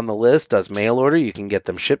stores on the list does mail order. You can get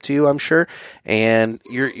them shipped to you, I'm sure, and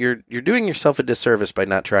you're doing yourself a disservice by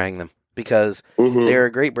not trying them, because they're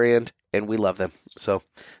a great brand and we love them. So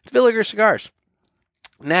it's Villiger Cigars.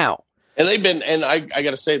 Now. And I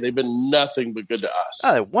got to say, they've been nothing but good to us.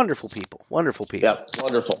 Oh, they're wonderful people. Wonderful people. Yeah,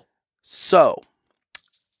 wonderful. So,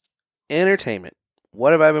 entertainment.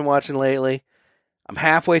 What have I been watching lately? I'm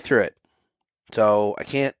halfway through it, so I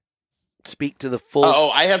can't speak to the full...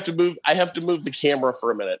 I have to move the camera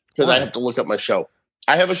for a minute, because I have to look up my show.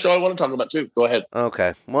 I have a show I want to talk about, too. Go ahead.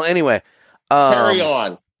 Okay. Well, anyway. Carry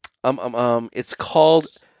on. It's called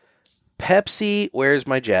Pepsi, Where's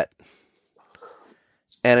My Jet?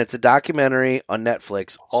 And it's a documentary on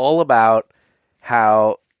Netflix all about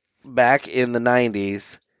how back in the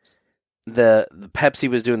 90s, the Pepsi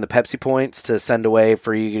was doing the Pepsi points to send away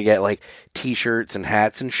for you to get T-shirts and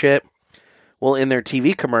hats and shit. Well, in their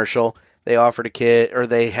TV commercial, they offered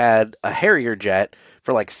they had a Harrier jet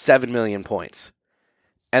for 7 million points.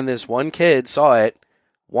 And this one kid saw it,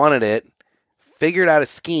 wanted it, figured out a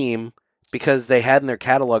scheme because they had in their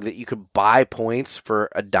catalog that you could buy points for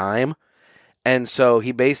a dime. And so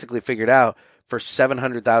he basically figured out for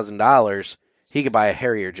 $700,000 he could buy a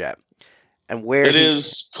Harrier jet. And where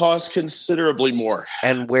cost considerably more.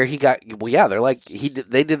 And where he got,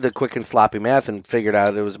 they did the quick and sloppy math and figured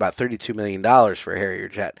out it was about $32 million for a Harrier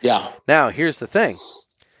jet. Yeah. Now, here's the thing.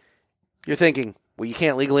 You're thinking, well, you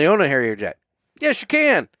can't legally own a Harrier jet. Yes, you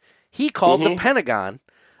can. He called the Pentagon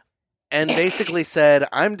and basically said,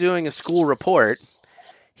 I'm doing a school report.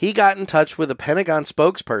 He got in touch with a Pentagon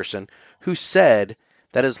spokesperson who said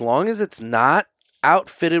that as long as it's not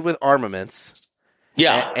outfitted with armaments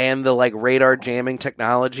and the radar jamming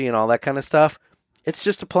technology and all that kind of stuff, it's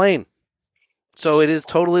just a plane. So it is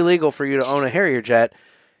totally legal for you to own a Harrier jet,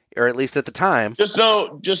 or at least at the time. Just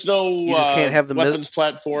no. You just can't have the weapons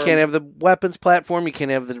platform. You can't have the weapons platform. You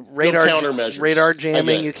can't have the radar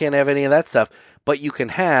jamming. You can't have any of that stuff. But you can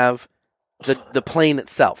have the plane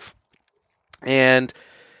itself. And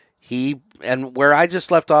where I just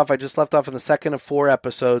left off in the second of 4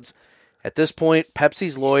 episodes. At this point,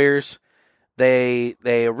 Pepsi's lawyers, they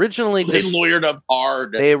originally lawyered up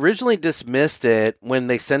hard. They originally dismissed it when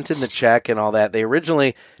they sent in the check and all that. They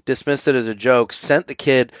originally dismissed it as a joke, sent the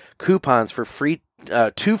kid coupons for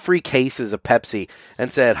 2 free cases of Pepsi,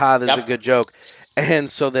 and said, this is a good joke. And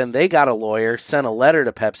so then they got a lawyer, sent a letter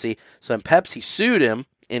to Pepsi. So then Pepsi sued him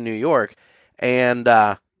in New York. And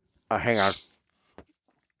hang on.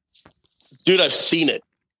 Dude, I've seen it,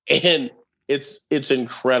 and it's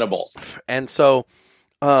incredible. And so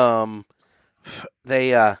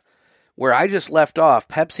They where I just left off,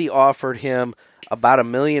 Pepsi offered him about $1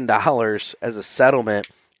 million as a settlement,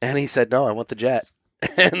 and he said, "No, I want the jet."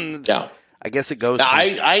 And Yeah. I guess it goes. Now,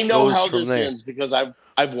 I know goes how from this there. ends because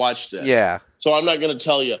I've watched this. Yeah. So I'm not going to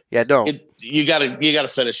tell you. Yeah, don't. You gotta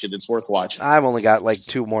finish it. It's worth watching. I've only got like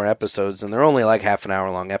 2 more episodes, and they're only like half an hour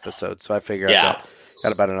long episodes, so I figure I've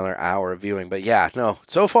got about another hour of viewing. But yeah, no,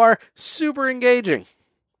 so far, super engaging.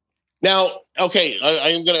 Now, okay, I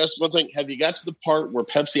am going to ask one thing. Have you got to the part where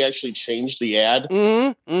Pepsi actually changed the ad?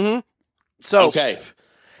 Mm-hmm. Mm-hmm. So okay,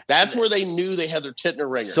 that's where they knew they had their tit in a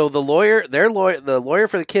ringer. So the lawyer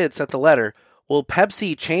for the kid sent the letter. Well,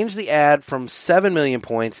 Pepsi changed the ad from 7 million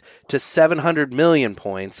points to 700 million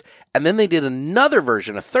points, and then they did another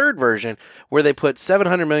version, a third version, where they put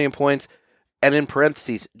 700 million points, and in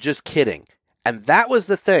parentheses, just kidding. And that was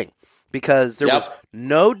the thing, because there was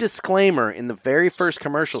no disclaimer in the very first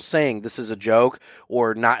commercial saying this is a joke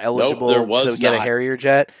or not eligible to get a Harrier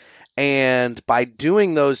jet. And by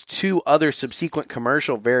doing those 2 other subsequent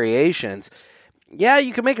commercial variations, yeah,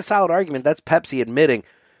 you can make a solid argument. That's Pepsi admitting,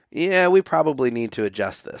 yeah, we probably need to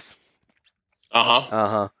adjust this.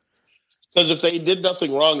 Because if they did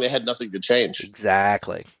nothing wrong, they had nothing to change.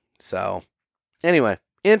 Exactly. So, anyway,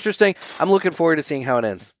 interesting. I'm looking forward to seeing how it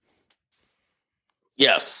ends.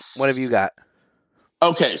 Yes. What have you got?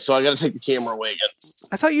 Okay, so I got to take the camera away again.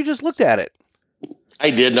 I thought you just looked at it. I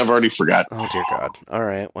did, and I've already forgot. Oh, dear God. All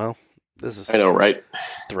right, well, this is... I know, right?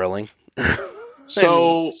 Thrilling.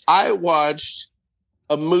 So, I watched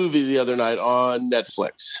a movie the other night on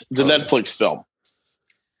Netflix. It's a Netflix film.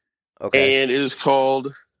 Okay. And it is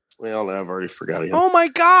called... Well, I've already forgot again. Oh, my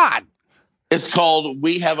God! It's called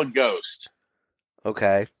We Have a Ghost.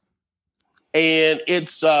 Okay. And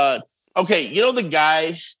it's... okay, you know the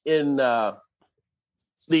guy in the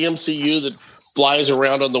MCU that flies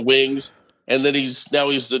around on the wings, and then he's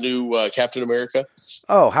the new Captain America?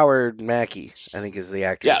 Oh, Howard Mackie, I think is the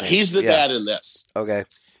actor. Yeah, he's the dad in this. Okay.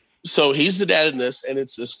 So he's the dad in this, and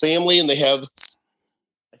it's this family, and they have,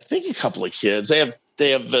 I think, a couple of kids. They have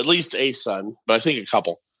at least a son, but I think a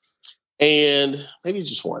couple. And maybe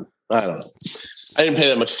just one. I don't know. I didn't pay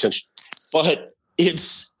that much attention. But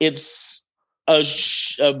it's a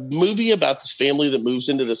movie about this family that moves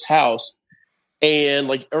into this house, and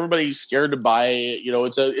like everybody's scared to buy it. You know,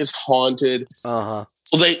 it's haunted. Uh-huh.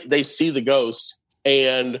 Well, they see the ghost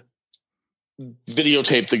and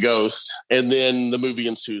videotape the ghost, and then the movie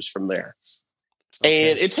ensues from there.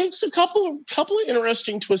 Okay. And it takes a couple of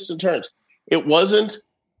interesting twists and turns. It wasn't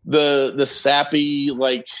the sappy,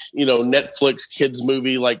 like, you know, Netflix kids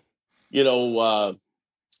movie, like, you know,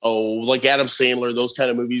 like Adam Sandler, those kind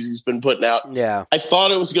of movies he's been putting out. Yeah. I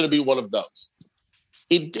thought it was going to be one of those.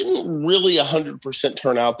 It didn't really 100%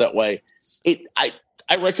 turn out that way. I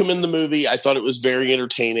recommend the movie. I thought it was very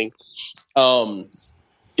entertaining.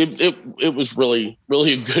 It was really,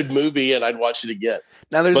 really a good movie, and I'd watch it again.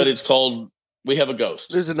 But it's called We Have a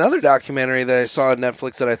Ghost. There's another documentary that I saw on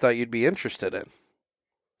Netflix that I thought you'd be interested in.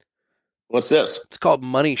 What's this? It's called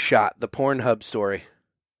Money Shot, the Pornhub story.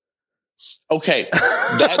 Okay,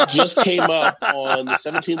 that just came up on the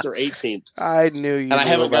 17th or 18th. I knew you. And I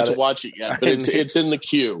haven't got to watch it yet, but it's in the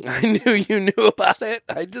queue. I knew you knew about it.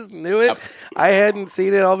 I just knew it. Yep. I hadn't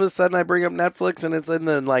seen it. All of a sudden, I bring up Netflix, and it's in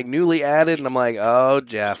the like newly added, and I'm like, oh,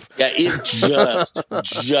 Jeff. Yeah, it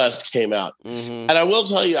just came out. Mm-hmm. And I will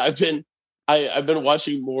tell you, I've been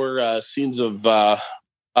watching more scenes of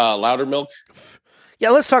Louder Milk. Yeah,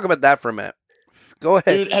 let's talk about that for a minute. Go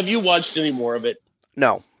ahead. Dude, have you watched any more of it?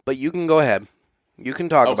 No, but you can go ahead. You can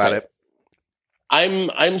talk about it. I'm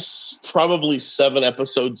probably 7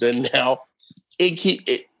 episodes in now.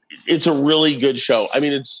 It's a really good show. I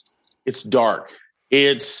mean, it's dark.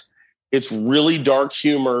 It's really dark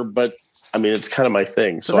humor, but I mean, it's kind of my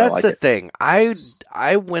thing. So that's I like the thing.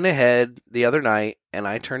 I went ahead the other night and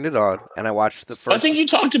I turned it on and I watched the first. I think you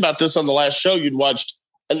talked about this on the last show. You'd watched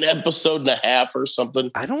an episode and a half or something.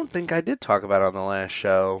 I don't think I did talk about it on the last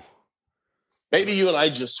show. Maybe you and I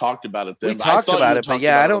just talked about it then. We talked about it, but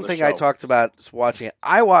yeah, I don't think I talked about watching it.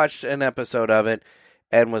 I watched an episode of it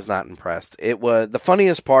and was not impressed. It was the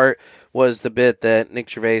funniest part was the bit that Nick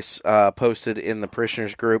Gervais posted in the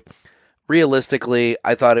Parishioners group. Realistically,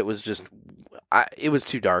 I thought it was it was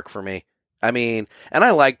too dark for me. I mean, and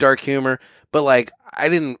I like dark humor, but like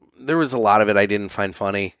there was a lot of it I didn't find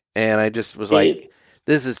funny, and I just was like,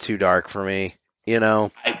 this is too dark for me, you know?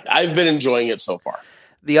 I've been enjoying it so far.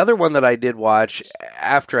 The other one that I did watch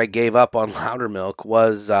after I gave up on Louder Milk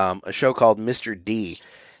was a show called Mr. D.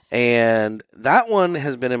 And that one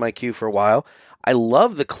has been in my queue for a while. I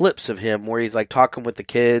love the clips of him where he's like talking with the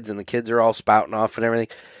kids and the kids are all spouting off and everything.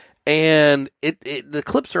 And the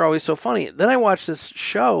clips are always so funny. Then I watch this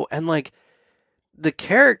show and like the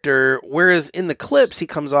character, whereas in the clips he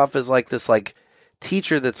comes off as like this like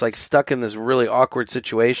teacher that's like stuck in this really awkward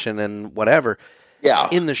situation and whatever. Yeah.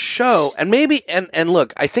 In the show, and maybe and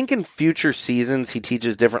look, I think in future seasons he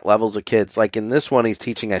teaches different levels of kids. Like in this one, he's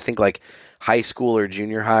teaching I think like high school or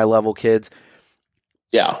junior high level kids.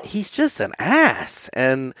 Yeah. He's just an ass.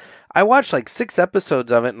 And I watched like 6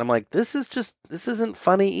 episodes of it and I'm like, this isn't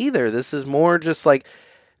funny either. This is more just like,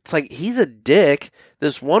 it's like he's a dick.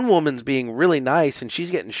 This one woman's being really nice and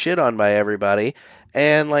she's getting shit on by everybody.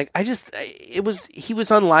 And like, he was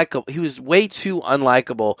unlikable. He was way too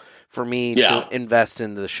unlikable for me to invest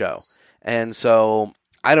into the show. And so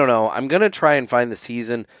I don't know. I'm going to try and find the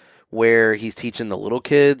season where he's teaching the little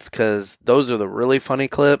kids, because those are the really funny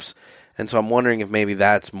clips. And so I'm wondering if maybe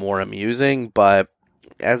that's more amusing, but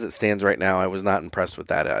as it stands right now, I was not impressed with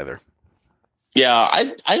that either. Yeah,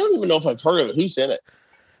 I don't even know if I've heard of it. Who's in it?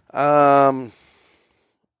 I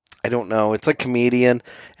don't know. It's a comedian,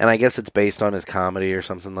 and I guess it's based on his comedy or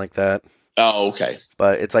something like that. Oh, okay.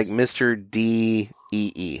 But it's like Mr.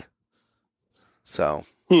 D-E-E. So.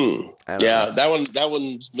 Yeah, that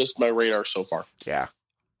one's missed my radar so far. Yeah.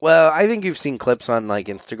 Well, I think you've seen clips on like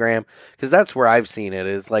Instagram, because that's where I've seen it,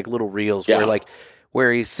 is like little reels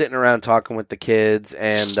where he's sitting around talking with the kids,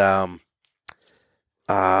 and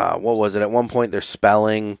what was it? At one point they're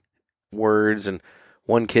spelling words, and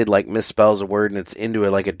one kid like misspells a word and it's into it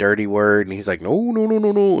like a dirty word, and he's like,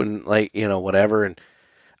 no, and like, whatever. And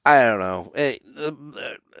I don't know.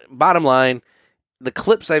 Bottom line, the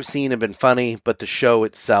clips I've seen have been funny, but the show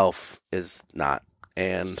itself is not.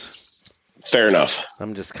 And fair enough.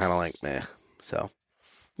 I'm just kind of like, meh. So,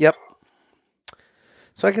 yep.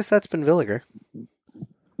 So I guess that's been Villiger.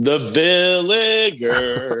 The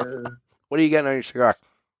Villiger. What are you getting on your cigar?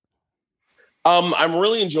 I'm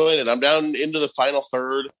really enjoying it. I'm down into the final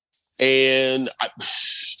third, and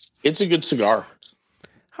it's a good cigar.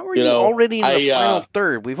 How are you already in the final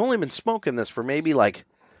third? We've only been smoking this for maybe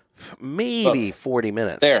 40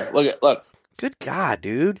 minutes. There, look. Good God,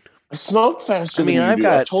 dude. I smoke faster than you do.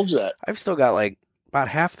 I told you that. I've still got like about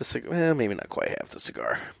half the cigar. Well, maybe not quite half the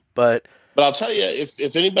cigar. But I'll tell you,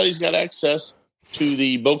 if anybody's got access to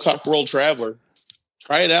the Bocock World Traveler,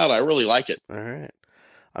 try it out. I really like it. All right.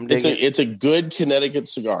 I'm digging it's a good Connecticut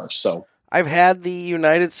cigar. So I've had the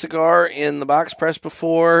United cigar in the box press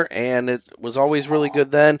before, and it was always really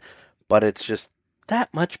good then, but it's just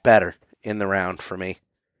that much better in the round for me.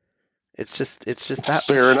 It's just that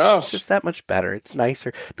fair enough. It's just that much better. It's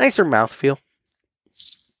nicer mouthfeel.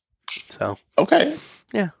 So okay.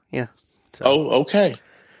 Yeah. So, okay.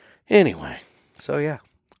 Anyway, so yeah.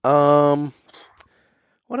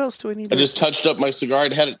 What else do we need? I just touched up my cigar.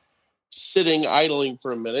 I'd had it sitting idling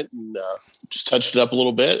for a minute, and just touched it up a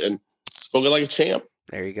little bit and spoke it like a champ.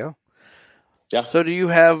 There you go. Yeah. So do you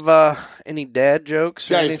have any dad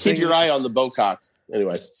jokes? Or guys, anything? keep your eye on the Bocock.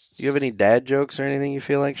 Anyway. Do you have any dad jokes or anything you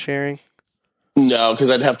feel like sharing? No, because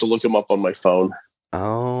I'd have to look them up on my phone.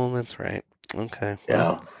 Oh, that's right. Okay.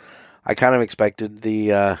 Yeah. I kind of expected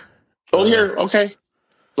the... here. Okay.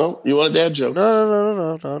 No, you want a dad joke?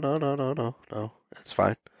 No. That's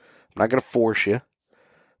fine. I'm not going to force you.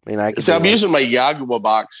 I mean, I'm using my Yagua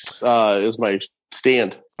box as my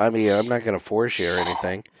stand. I mean, I'm not going to force you or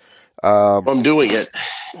anything. I'm doing it.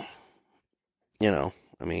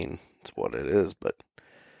 I mean, it's what it is, but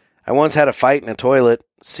I once had a fight in a toilet.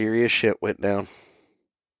 Serious shit went down.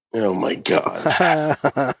 Oh my God.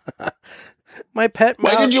 My pet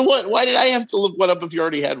mouse. Why did I have to look one up if you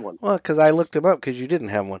already had one? Well, because I looked him up because you didn't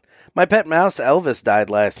have one. My pet mouse, Elvis,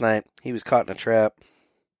 died last night. He was caught in a trap.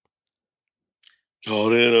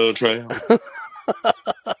 Caught in a trap.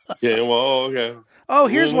 Can't walk out. Oh,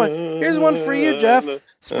 here's one. Here's one for you, Jeff.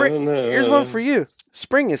 Spring. Here's one for you.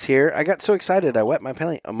 Spring is here. I got so excited I wet my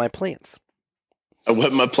plants. I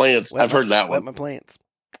wet my plants. I've heard that one. Wet my plants.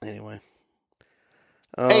 Anyway.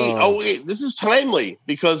 Hey, wait, this is timely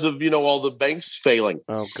because of all the banks failing.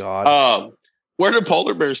 Oh God. Where do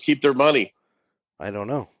polar bears keep their money? I don't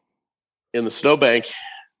know. In the snowbank.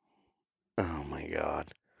 Oh my God.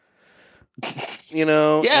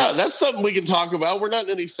 Yeah, that's something we can talk about. We're not in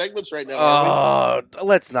any segments right now.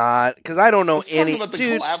 Let's not, because I don't know about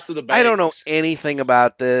the collapse of the banks. I don't know anything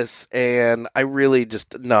about this, and I really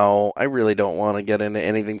don't want to get into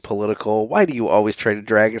anything political. Why do you always try to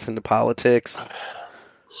drag us into politics?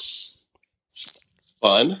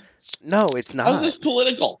 Fun? No, it's not. How's this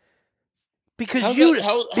political? Because how are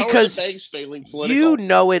the banks failing political? You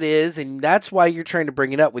know it is, and that's why you're trying to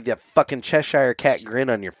bring it up with that fucking Cheshire cat grin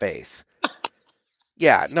on your face.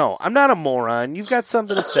 Yeah, no, I'm not a moron. You've got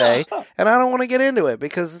something to say, and I don't want to get into it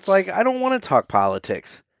because it's like I don't want to talk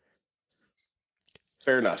politics.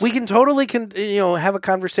 Fair enough. We can totally have a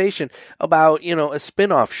conversation about, a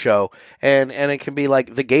spin-off show, and it can be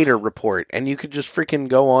like the Gator Report, and you could just freaking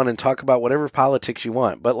go on and talk about whatever politics you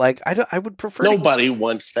want. But like, I would prefer. Nobody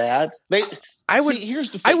wants that. Here's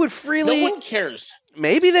the thing. I would freely. No one cares.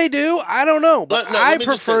 Maybe they do. I don't know, but I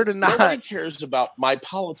prefer to not. Nobody cares about my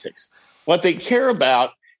politics. What they care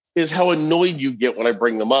about is how annoyed you get when I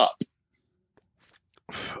bring them up.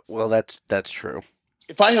 Well, that's true.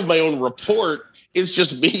 If I have my own report, it's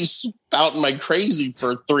just me spouting my crazy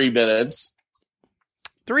for 3 minutes.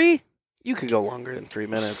 3? You could go longer than 3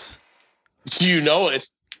 minutes. You know it.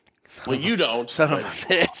 Well, you don't. Son of a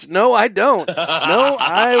bitch. No, I don't.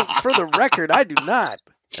 No, for the record, I do not.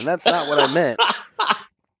 And that's not what I meant.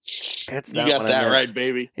 That's not you got what I that meant. right,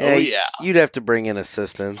 baby. Yeah, oh, yeah. You'd have to bring in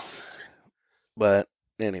assistance. But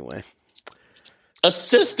anyway.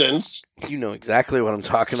 Assistance? You know exactly what I'm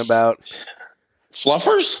talking about.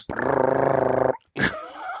 Fluffers?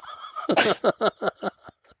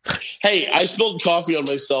 Hey, I spilled coffee on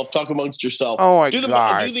myself. Talk amongst yourself. Oh, my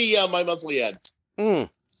God. Do the My Monthly ad. I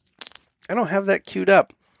don't have that queued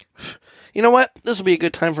up. You know what? This will be a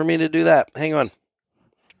good time for me to do that. Hang on.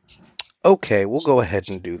 Okay, we'll go ahead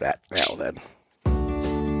and do that now then.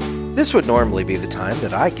 This would normally be the time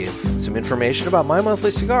that I give some information about My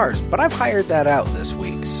Monthly Cigars, but I've hired that out this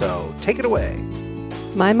week, so take it away.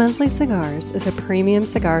 My Monthly Cigars is a premium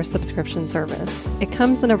cigar subscription service. It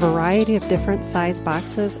comes in a variety of different size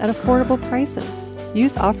boxes at affordable prices.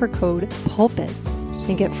 Use offer code PULPIT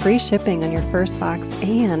and get free shipping on your first box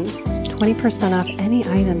and 20% off any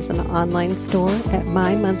items in the online store at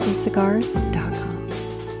mymonthlycigars.com.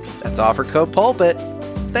 That's offer code PULPIT.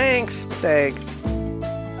 Thanks.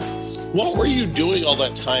 What were you doing all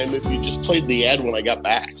that time if you just played the ad when I got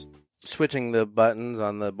back? Switching the buttons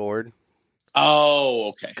on the board. Oh,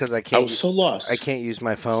 okay. Because I was so lost. I can't use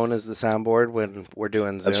my phone as the soundboard when we're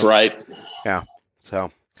doing Zoom. That's right. Yeah.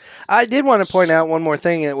 So I did want to point out one more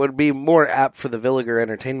thing. It would be more apt for the Villiger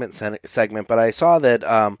Entertainment segment, but I saw that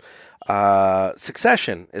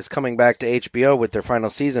Succession is coming back to HBO with their final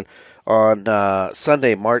season on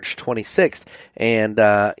Sunday, March 26th. And,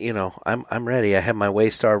 I'm ready. I have my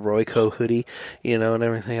Waystar Royco hoodie, and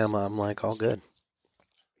everything. I'm like all good.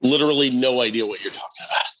 Literally no idea what you're talking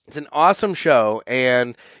about. It's an awesome show,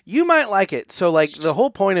 and you might like it. So, like, the whole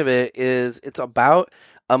point of it is it's about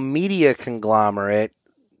a media conglomerate,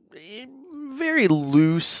 very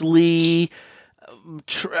loosely,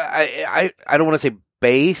 I don't want to say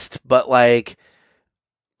based, but, like,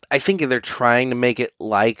 I think they're trying to make it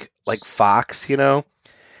like Fox, And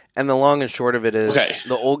the long and short of it is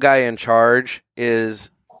The old guy in charge is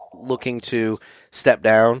looking to step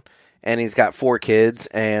down. And he's got 4 kids,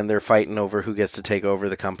 and they're fighting over who gets to take over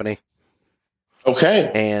the company. Okay.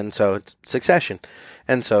 And so it's Succession.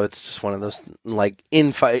 And so it's just one of those, like,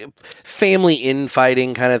 family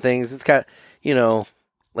infighting kind of things. It's got,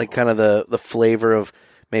 like kind of the flavor of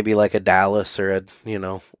maybe like a Dallas or a,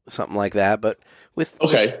 something like that, but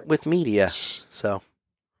with media. So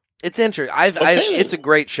it's interesting. It's a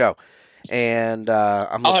great show. And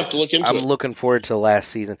I'll have to look into it. I'm looking forward to the last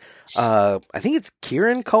season. I think it's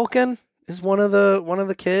Kieran Culkin is one of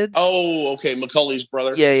the kids. Oh, okay, Macaulay's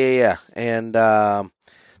brother. Yeah. And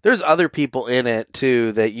there's other people in it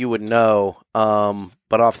too that you would know.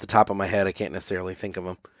 But off the top of my head, I can't necessarily think of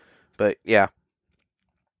them. But yeah,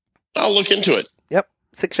 I'll look into it. Yep,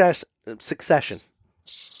 Succession.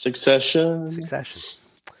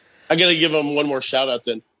 I gotta give them one more shout out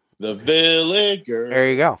then. The Villiger.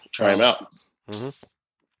 There you go. Try them out.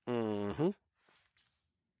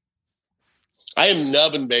 I am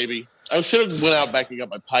nubbing, baby. I should have went out back and got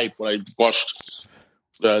my pipe when I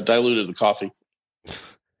diluted the coffee.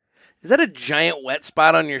 Is that a giant wet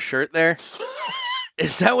spot on your shirt there?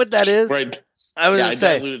 Is that what that is? Right. I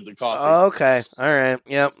diluted the coffee. Oh, okay. All right.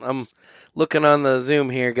 Yep. I'm looking on the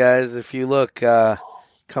Zoom here, guys. If you look,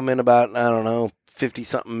 come in about,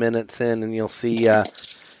 50-something minutes in, and you'll see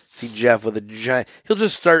Jeff with a giant. He'll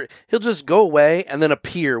just go away and then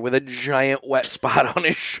appear with a giant wet spot on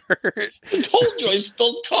his shirt. I told you I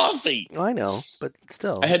spilled coffee. Well, I know, but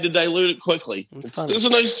still, I had to dilute it quickly.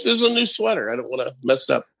 This is a new sweater. I don't want to mess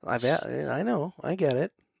it up. I know. I get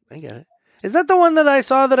it. Is that the one that I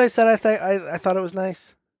saw that I said I thought it was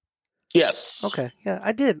nice? Yes. Okay. Yeah,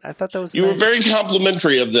 I did. I thought that was. You were very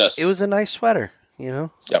complimentary of this. It was a nice sweater.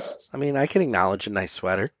 Yep. I mean, I can acknowledge a nice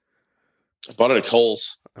sweater. I bought it at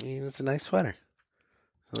Kohl's. I mean, it's a nice sweater.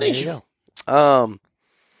 So there you go. Well,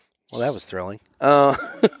 that was thrilling.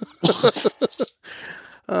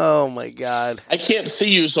 Oh my God. I can't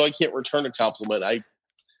see you, so I can't return a compliment.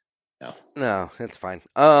 No, it's fine.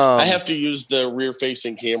 I have to use the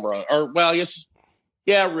rear-facing camera, I guess,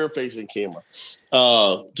 rear-facing camera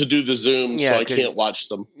to do the Zoom, so I can't watch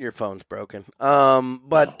them. Your phone's broken.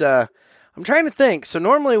 But I'm trying to think. So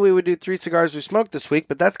normally we would do 3 cigars we smoked this week,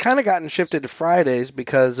 but that's kind of gotten shifted to Fridays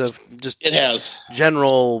because of just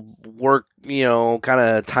general work, kind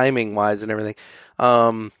of timing wise and everything.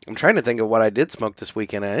 I'm trying to think of what I did smoke this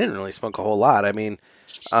weekend, and I didn't really smoke a whole lot. I mean,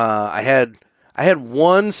 I had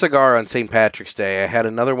one cigar on St. Patrick's Day. I had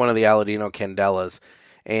another one of the Aladino Candelas.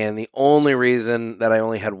 And the only reason that I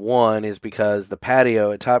only had one is because the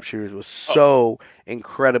patio at Top Shooters was so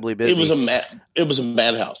incredibly busy. It was a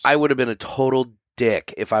madhouse. I would have been a total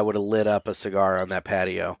dick if I would have lit up a cigar on that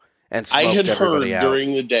patio and smoked I had everybody heard out.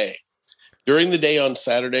 During the day on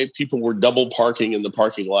Saturday, people were double parking in the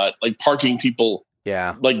parking lot, like parking people.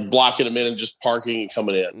 Yeah. Like blocking them in and just parking and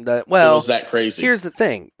coming in. It was that crazy. Here's the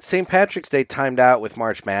thing. St. Patrick's Day timed out with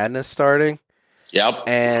March Madness starting. Yep.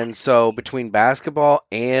 And so between basketball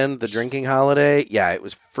and the drinking holiday, it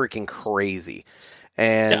was freaking crazy.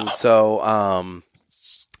 And so,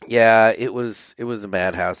 it was a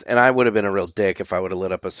madhouse. And I would have been a real dick if I would have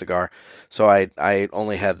lit up a cigar. So I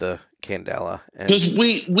only had the Candela. Because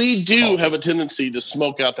we do have a tendency to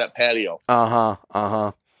smoke out that patio. Oh.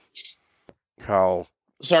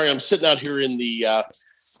 Sorry, I'm sitting out here in the,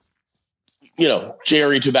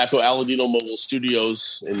 Jerry Tobacco Aladino Mobile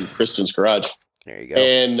Studios in Kristen's garage. There you go.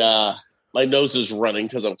 And my nose is running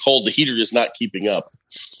because I'm cold. The heater is not keeping up.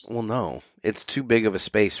 Well, no. It's too big of a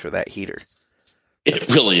space for that heater. It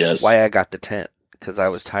really is. Why I got the tent, because I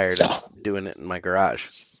was tired of doing it in my garage.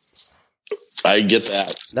 I get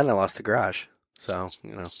that. Then I lost the garage. So,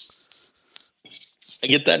 I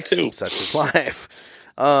get that too. Such is life.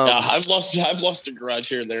 I've lost a garage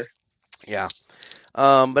here and there. Yeah.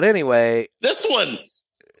 But anyway. This one!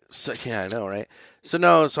 So, yeah, I know, right? So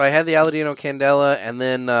I had the Aladino Candela, and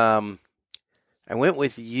then I went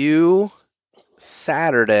with you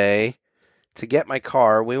Saturday to get my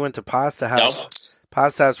car. We went to Pasta House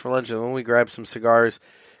for lunch, and then we grabbed some cigars,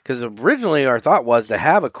 because originally our thought was to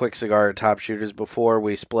have a quick cigar at Top Shooters before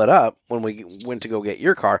we split up when we went to go get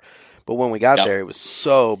your car. But when we got there, it was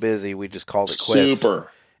so busy, we just called it quits.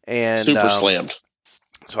 Super slammed.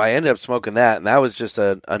 So I ended up smoking that, and that was just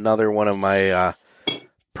another one of my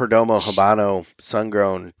Perdomo Habano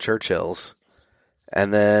sun-grown Churchills.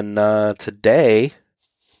 And then today,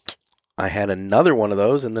 I had another one of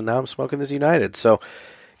those, and then now I'm smoking this United. So,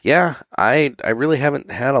 yeah, I really haven't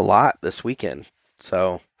had a lot this weekend.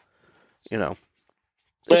 So,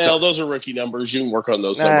 Well, those are rookie numbers. You can work on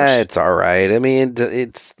those numbers. It's all right. I mean,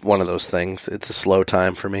 it's one of those things. It's a slow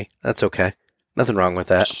time for me. That's okay. Nothing wrong with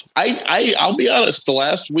that. I'll be honest. The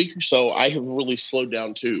last week or so, I have really slowed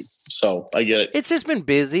down too. So I get it. It's just been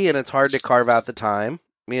busy, and it's hard to carve out the time.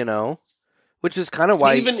 Which is kind of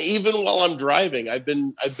why even while I'm driving, I've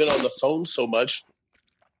been on the phone so much.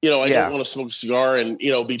 I don't want to smoke a cigar and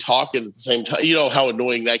be talking at the same time. You know how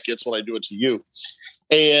annoying that gets when I do it to you.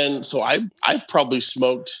 And so I've probably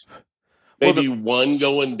smoked maybe one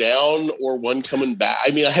going down or one coming back.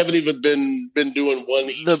 I mean, I haven't even been doing one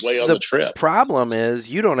each way on the trip. The problem is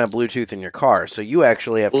you don't have Bluetooth in your car, so you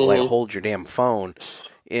actually have to hold your damn phone.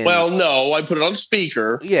 Well, no, I put it on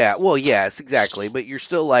speaker. Yeah, well, yes, exactly. But you're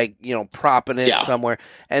still propping it somewhere.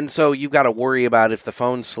 And so you've got to worry about if the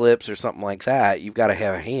phone slips or something like that. You've got to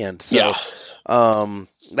have a hand. So,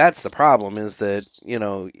 that's the problem is that,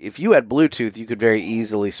 if you had Bluetooth, you could very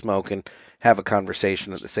easily smoke and have a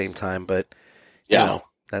conversation at the same time. But,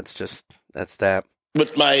 that's that.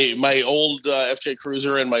 With my old FJ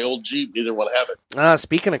Cruiser and my old Jeep, neither one have it.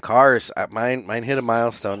 Speaking of cars, mine hit a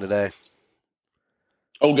milestone today.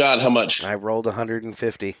 Oh, God, how much? I rolled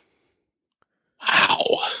 150. Wow.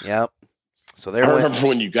 Yep. So I remember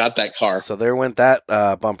when you got that car. So there went that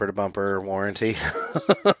bumper-to-bumper warranty.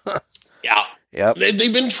 Yeah. Yep.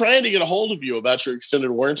 They've been trying to get a hold of you about your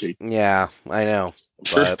extended warranty. Yeah, I know.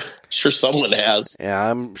 Sure someone has.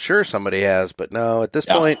 Yeah, I'm sure somebody has. But no, at this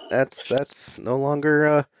point, that's no longer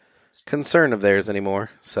a concern of theirs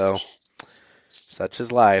anymore. So, such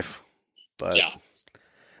is life. But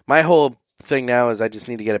my whole thing now is I just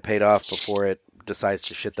need to get it paid off before it decides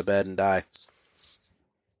to shit the bed and die.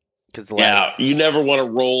 You never want to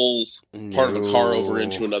roll part of a car over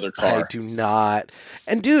into another car. I do not.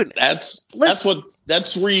 And dude, that's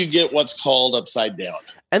where you get what's called upside down.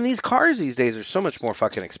 And these cars these days are so much more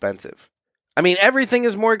fucking expensive. I mean, everything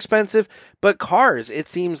is more expensive, but cars, it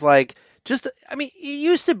seems like it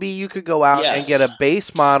used to be you could go out and get a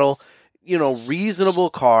base model, reasonable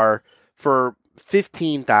car for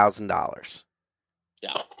 $15,000.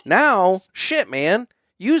 Yeah. Now, shit, man,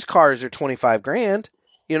 used cars are $25,000.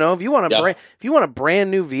 You know, if you want a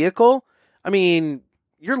brand new vehicle, I mean,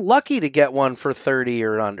 you're lucky to get one for 30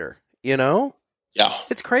 or under. You know, Yeah,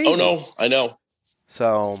 it's crazy. Oh no, I know.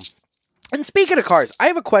 So, and speaking of cars, I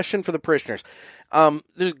have a question for the parishioners.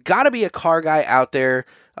 There's got to be a car guy out there,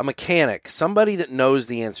 a mechanic, somebody that knows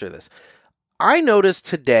the answer to this. I noticed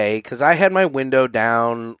today, because I had my window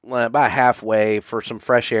down about halfway for some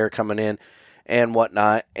fresh air coming in and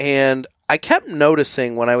whatnot, and I kept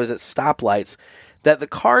noticing when I was at stoplights that the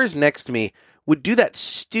cars next to me would do that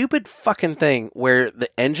stupid fucking thing where the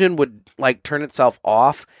engine would, like, turn itself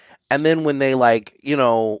off, and then when they, like, you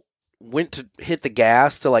know, went to hit the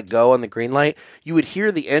gas to, like, go on the green light, you would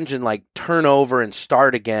hear the engine, like, turn over and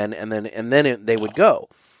start again, and then they would go.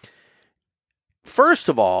 First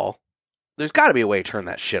of all, there's got to be a way to turn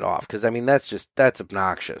that shit off, because, I mean, that's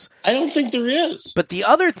obnoxious. I don't think there is. But the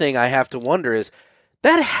other thing I have to wonder is,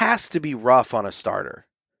 that has to be rough on a starter.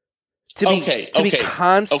 To be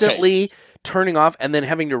constantly turning off and then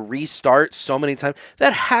having to restart so many times,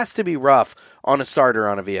 that has to be rough on a starter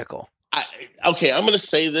on a vehicle. I'm going to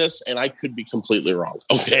say this, and I could be completely wrong.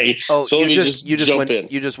 Okay. Oh, so let me just jump in.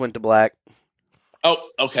 You just went to black. Oh,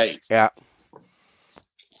 okay. Yeah.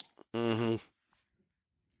 Mm-hmm.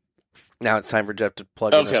 Now it's time for Jeff to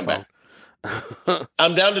plug in his phone.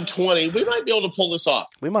 I'm down to 20. We might be able to pull this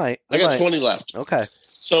off. We might. I got 20 left. Okay.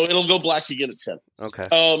 So it'll go black again at 10. Okay.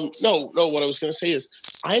 No. What I was going to say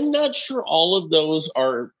is, I'm not sure all of those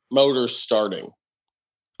are motors starting.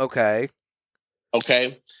 Okay.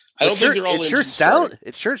 Okay. I don't think they're all engines starting.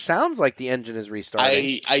 It sure sounds like the engine is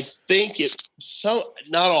restarting. I think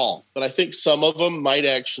not all, but I think some of them might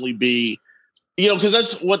actually be, you know, because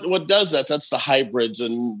that's what does that. That's the hybrids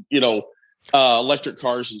and, you know, electric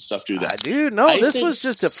cars and stuff do that. Dude, no, this was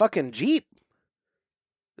just a fucking Jeep.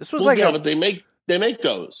 This was but they make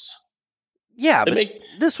those. Yeah, but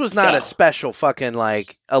this was not a special fucking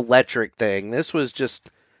like electric thing. This was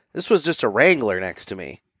just a Wrangler next to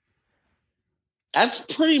me. That's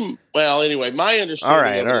pretty well. Anyway, my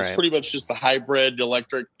understanding of it is pretty much just the hybrid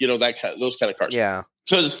electric. You know, those kind of cars. Yeah,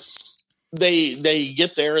 because they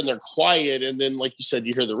get there and they're quiet, and then like you said,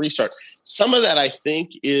 you hear the restart. Some of that I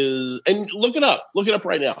think is, and look it up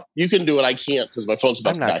right now. You can do it. I can't because my phone's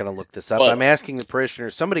about to die. I'm not going to look this up. I'm asking the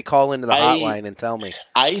parishioners. Somebody call into the hotline and tell me.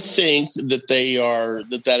 I think that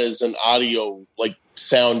that is an audio like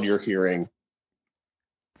sound you're hearing.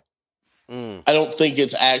 I don't think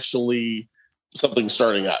it's actually something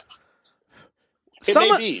starting up.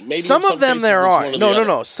 Maybe some of them there are.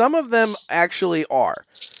 No. Some of them actually are.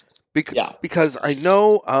 Because I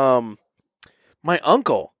know my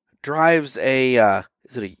uncle drives a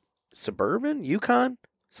is it a Suburban Yukon,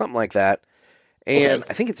 something like that, and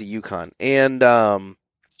I think it's a Yukon, and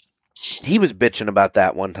he was bitching about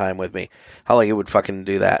that one time with me, how like it would fucking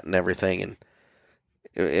do that and everything,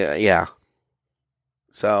 and yeah.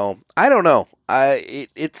 So I don't know.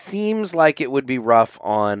 It seems like it would be rough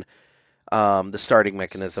on the starting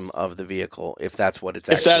mechanism of the vehicle if that's what it's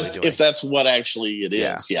actually doing. If that's what actually it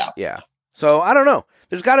is, yeah. So I don't know.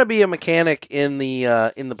 There's got to be a mechanic in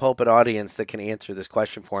the pulpit audience that can answer this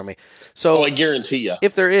question for me. So I guarantee you.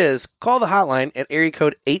 If there is, call the hotline at area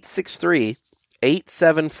code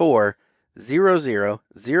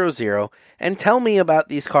 863-874-0000 and tell me about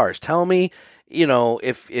these cars. Tell me, you know,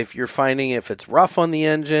 if you're finding if it's rough on the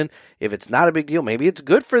engine, if it's not a big deal, maybe it's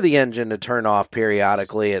good for the engine to turn off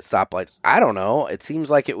periodically at stoplights. I don't know. It seems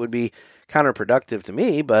like it would be counterproductive to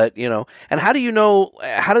me, but you know, and how do you know,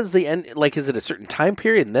 how does the end, like, is it a certain time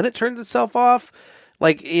period and then it turns itself off?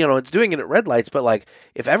 Like, you know, it's doing it at red lights, but like,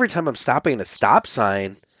 if every time I'm stopping at a stop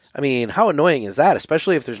sign, I mean, how annoying is that?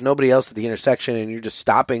 Especially if there's nobody else at the intersection and you're just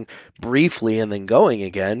stopping briefly and then going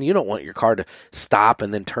again. You don't want your car to stop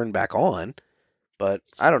and then turn back on. But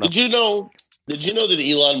I don't know. Did you know that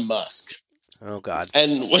Elon Musk? Oh God!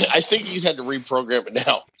 And I think he's had to reprogram it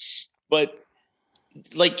now, but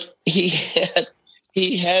like he had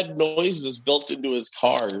noises built into his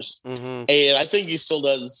cars, and I think he still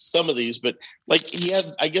does some of these. But like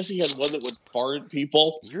I guess he had one that would fart at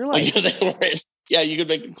people. You're like you could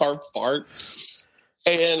make the car fart.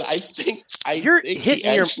 And I think he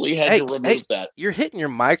actually had to remove that. You're hitting your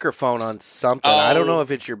microphone on something. I don't know if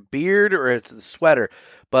it's your beard or it's the sweater,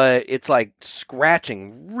 but it's like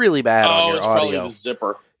scratching really bad on your it's audio. Probably the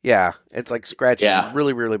zipper. Yeah, it's like scratching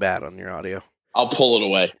really, really bad on your audio. I'll pull it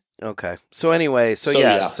away. Okay. So anyway,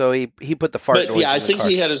 so he put the fart noise in the I think car.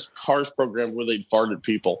 he had his cars programmed where they'd fart at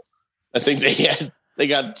people. I think they they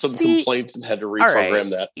got some complaints and had to reprogram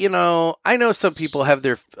that. You know, I know some people have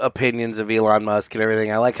their opinions of Elon Musk and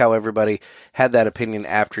everything. I like how everybody had that opinion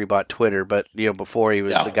after he bought Twitter, but, you know, before he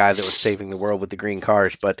was the guy that was saving the world with the green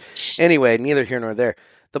cars. But anyway, neither here nor there.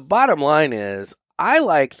 The bottom line is, I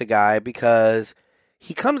like the guy because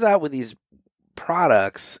he comes out with these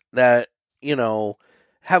products that, you know,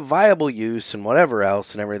 have viable use and whatever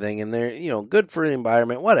else and everything, and they're, you know, good for the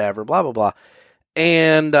environment, whatever, blah, blah, blah.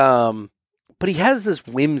 And, but he has this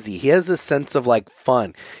whimsy. He has this sense of like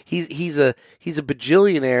fun. He's a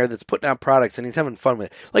bajillionaire that's putting out products and he's having fun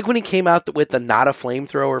with it. Like when he came out with the not a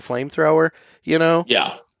flamethrower, you know?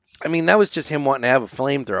 Yeah. I mean, that was just him wanting to have a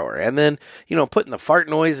flamethrower. And then, you know, putting the fart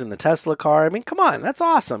noise in the Tesla car. I mean, come on, that's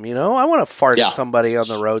awesome, you know? I want to fart at somebody on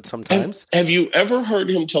the road sometimes. Have you ever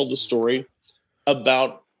heard him tell the story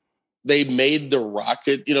about they made the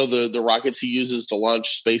rocket, you know, the rockets he uses to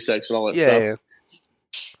launch SpaceX and all that stuff? Yeah.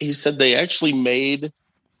 He said they actually made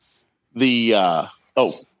the Oh,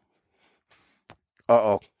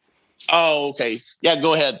 okay. Yeah,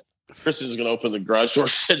 go ahead. Kristen's going to open the garage door.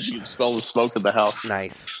 Said you can smell the smoke in the house.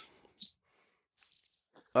 Nice.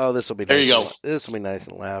 Oh, this will be nice. There you go. This will be nice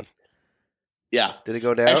and loud. Yeah. Did it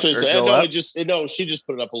go down? Actually, she just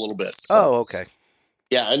put it up a little bit. So. Oh, okay.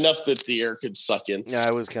 Yeah, enough that the air could suck in. Yeah,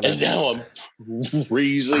 I was going to. And now I'm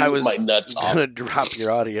freezing my nuts off. I was going to drop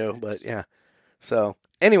your audio, but yeah. So,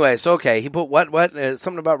 anyway, okay. He put what?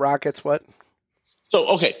 Something about rockets, what? So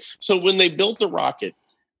when they built the rocket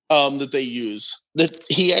that they use, that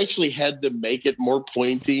he actually had to make it more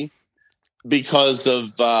pointy because of,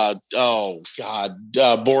 Borat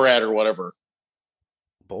or whatever.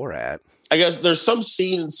 Borat? I guess there's some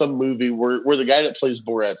scene in some movie where the guy that plays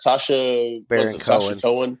Borat, Sacha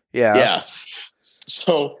Cohen. Yeah.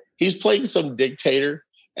 So he's playing some dictator,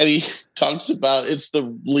 and he talks about it's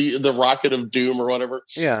the rocket of doom or whatever.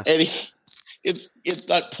 Yeah, and it's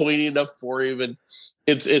not pointy enough for him, and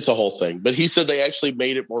it's a whole thing. But he said they actually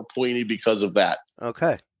made it more pointy because of that.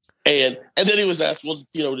 Okay. And then he was asked, well,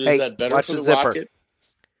 you know, is that better for the rocket?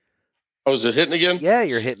 Oh, is it hitting again? Yeah,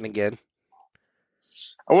 you're hitting again.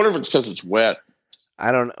 I wonder if it's because it's wet.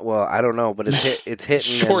 I don't know, but it's hitting.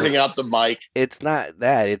 Shorting out the mic. It's not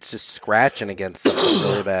that. It's just scratching against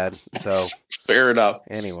something really bad. So fair enough.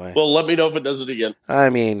 Anyway. Well, let me know if it does it again. I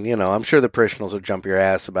mean, you know, I'm sure the parishioners will jump your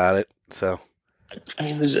ass about it. So. I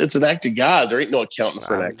mean, it's an act of God. There ain't no accounting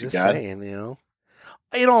for an act of God. Saying, you know.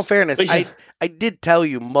 In all fairness, I did tell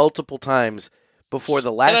you multiple times before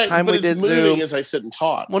the last time we did Zoom. As I sit and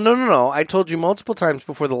talk. Well, no. I told you multiple times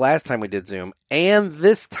before the last time we did Zoom, and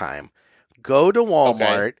this time, go to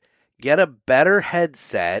Walmart, get a better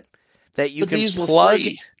headset that you can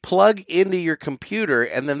plug into your computer,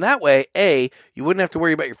 and then that way, A, you wouldn't have to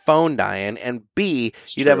worry about your phone dying, and B,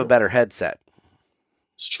 you'd have a better headset.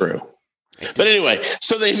 It's true. But anyway,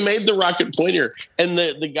 so they made the rocket pointer, and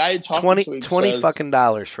the guy talking to him $20 fucking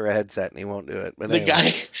dollars for a headset, and he won't do it. But the guy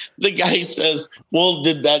says, "Well,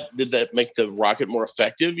 did that make the rocket more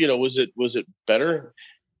effective? You know, was it better?"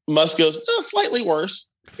 Musk goes, "Slightly worse."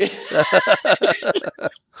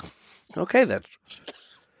 Okay, then.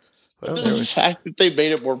 Well, the fact that they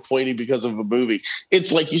made it more pointy because of a movie.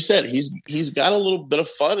 It's like you said, he's got a little bit of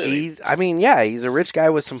fun in it. I mean, yeah, he's a rich guy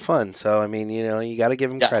with some fun. So, I mean, you know, you got to give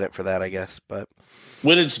him credit for that, I guess. But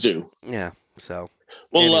when it's due. Yeah, so.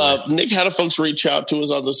 Well, anyway. Nick, how do folks reach out to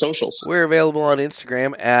us on the socials? We're available on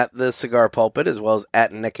Instagram at The Cigar Pulpit, as well as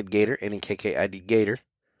at Naked Gator, NEKKID Gator.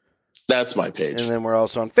 That's my page. And then we're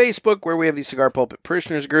also on Facebook, where we have the Cigar Pulpit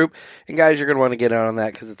Parishioners group. And guys, you're going to want to get out on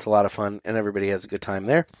that because it's a lot of fun, and everybody has a good time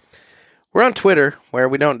there. We're on Twitter, where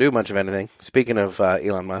we don't do much of anything. Speaking of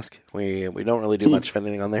Elon Musk, we don't really do much of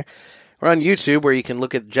anything on there. We're on YouTube, where you can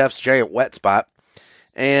look at Jeff's giant wet spot.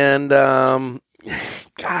 And, God,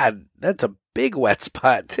 that's a big wet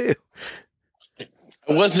spot, too.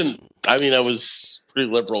 I was pretty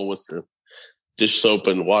liberal with the dish soap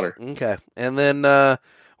and water. Okay. And then we're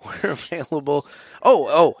available.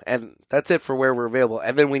 Oh, and that's it for where we're available.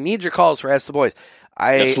 And then we need your calls for Ask the Boys.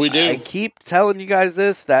 Yes, we do. I keep telling you guys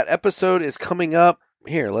this. That episode is coming up.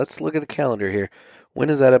 Here, let's look at the calendar here. When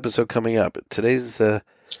is that episode coming up? Today's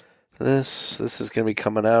this is going to be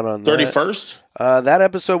coming out on 31st. That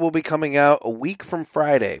episode will be coming out a week from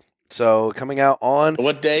Friday. So coming out on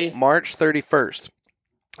what day? March 31st.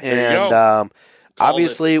 And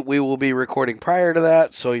obviously we will be recording prior to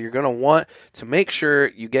that. So you're going to want to make sure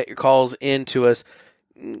you get your calls in to us.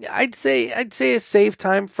 I'd say a safe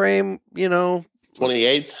time frame, you know,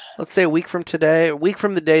 28th. Let's say a week from today, a week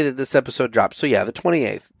from the day that this episode drops. So yeah, the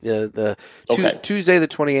 28th. Tuesday the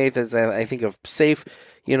 28th is, I think, a safe,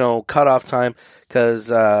 cutoff time,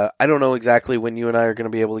 because I don't know exactly when you and I are going to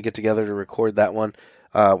be able to get together to record that one.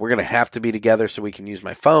 We're going to have to be together so we can use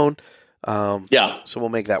my phone. So we'll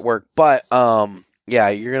make that work. But yeah,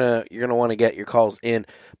 you're gonna want to get your calls in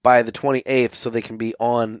by the 28th so they can be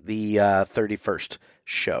on the 31st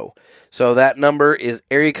show. So that number is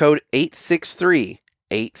area code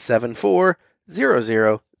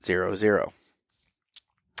 863-874-0000.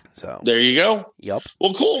 So there you go. Yep.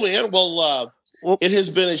 Well, cool, man. Well, it has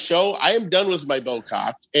been a show. I am done with my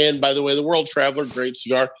Bocock. And by the way, the World Traveler, great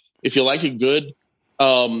cigar. If you like a good,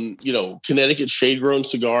 Connecticut shade-grown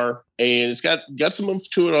cigar, and it's got some oomph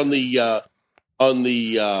to it on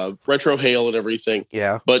the retro hail and everything.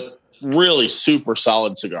 Yeah. But really super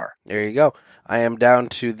solid cigar. There you go. I am down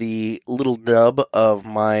to the little dub of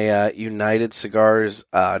my United Cigars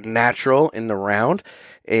Natural in the round,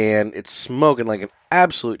 and it's smoking like an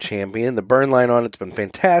absolute champion. The burn line on it's been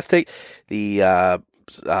fantastic. The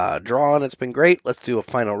draw on it's been great. Let's do a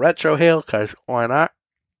final retro hail, because why not?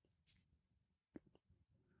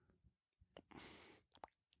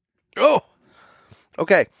 Oh,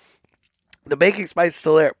 okay. The baking spice is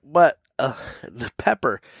still there, but the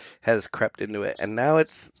pepper has crept into it, and now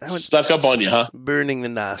it's stuck up on you, huh? Burning the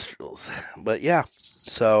nostrils. But yeah,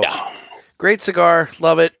 so great cigar,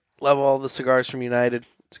 love it, love all the cigars from United.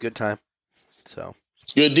 It's a good time. So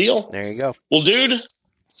good deal. There you go. Well, dude,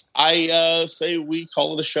 I say we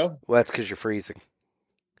call it a show. Well, that's because you're freezing.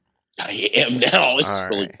 I am now. It's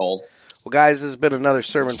really cold. Well, guys, this has been another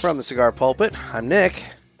sermon from the Cigar Pulpit. I'm Nick.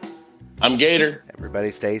 I'm Gator.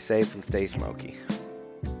 Everybody stay safe and stay smoky.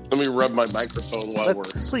 Let me rub my microphone while we're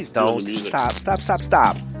please don't. doing the music.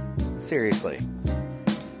 Stop. Seriously.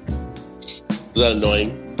 Is that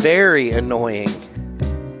annoying? Very annoying.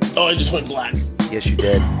 Oh, I just went black. Yes, you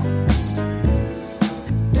did.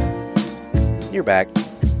 You're back.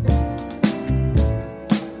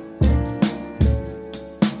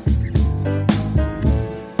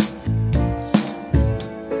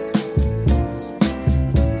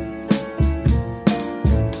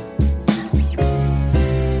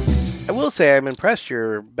 Say I'm impressed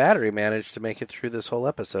your battery managed to make it through this whole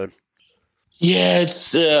episode. Yeah,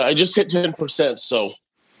 it's I just hit 10%, so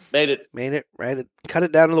made it right. It cut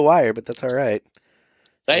it down to the wire, but that's all right.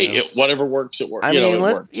 Hey, whatever works, it works. I mean,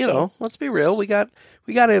 let's be real. We got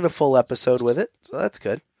in a full episode with it, so that's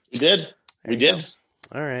good. We did.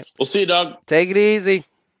 All right. We'll see you, dog. Take it easy.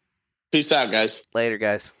 Peace out, guys. Later,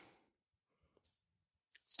 guys.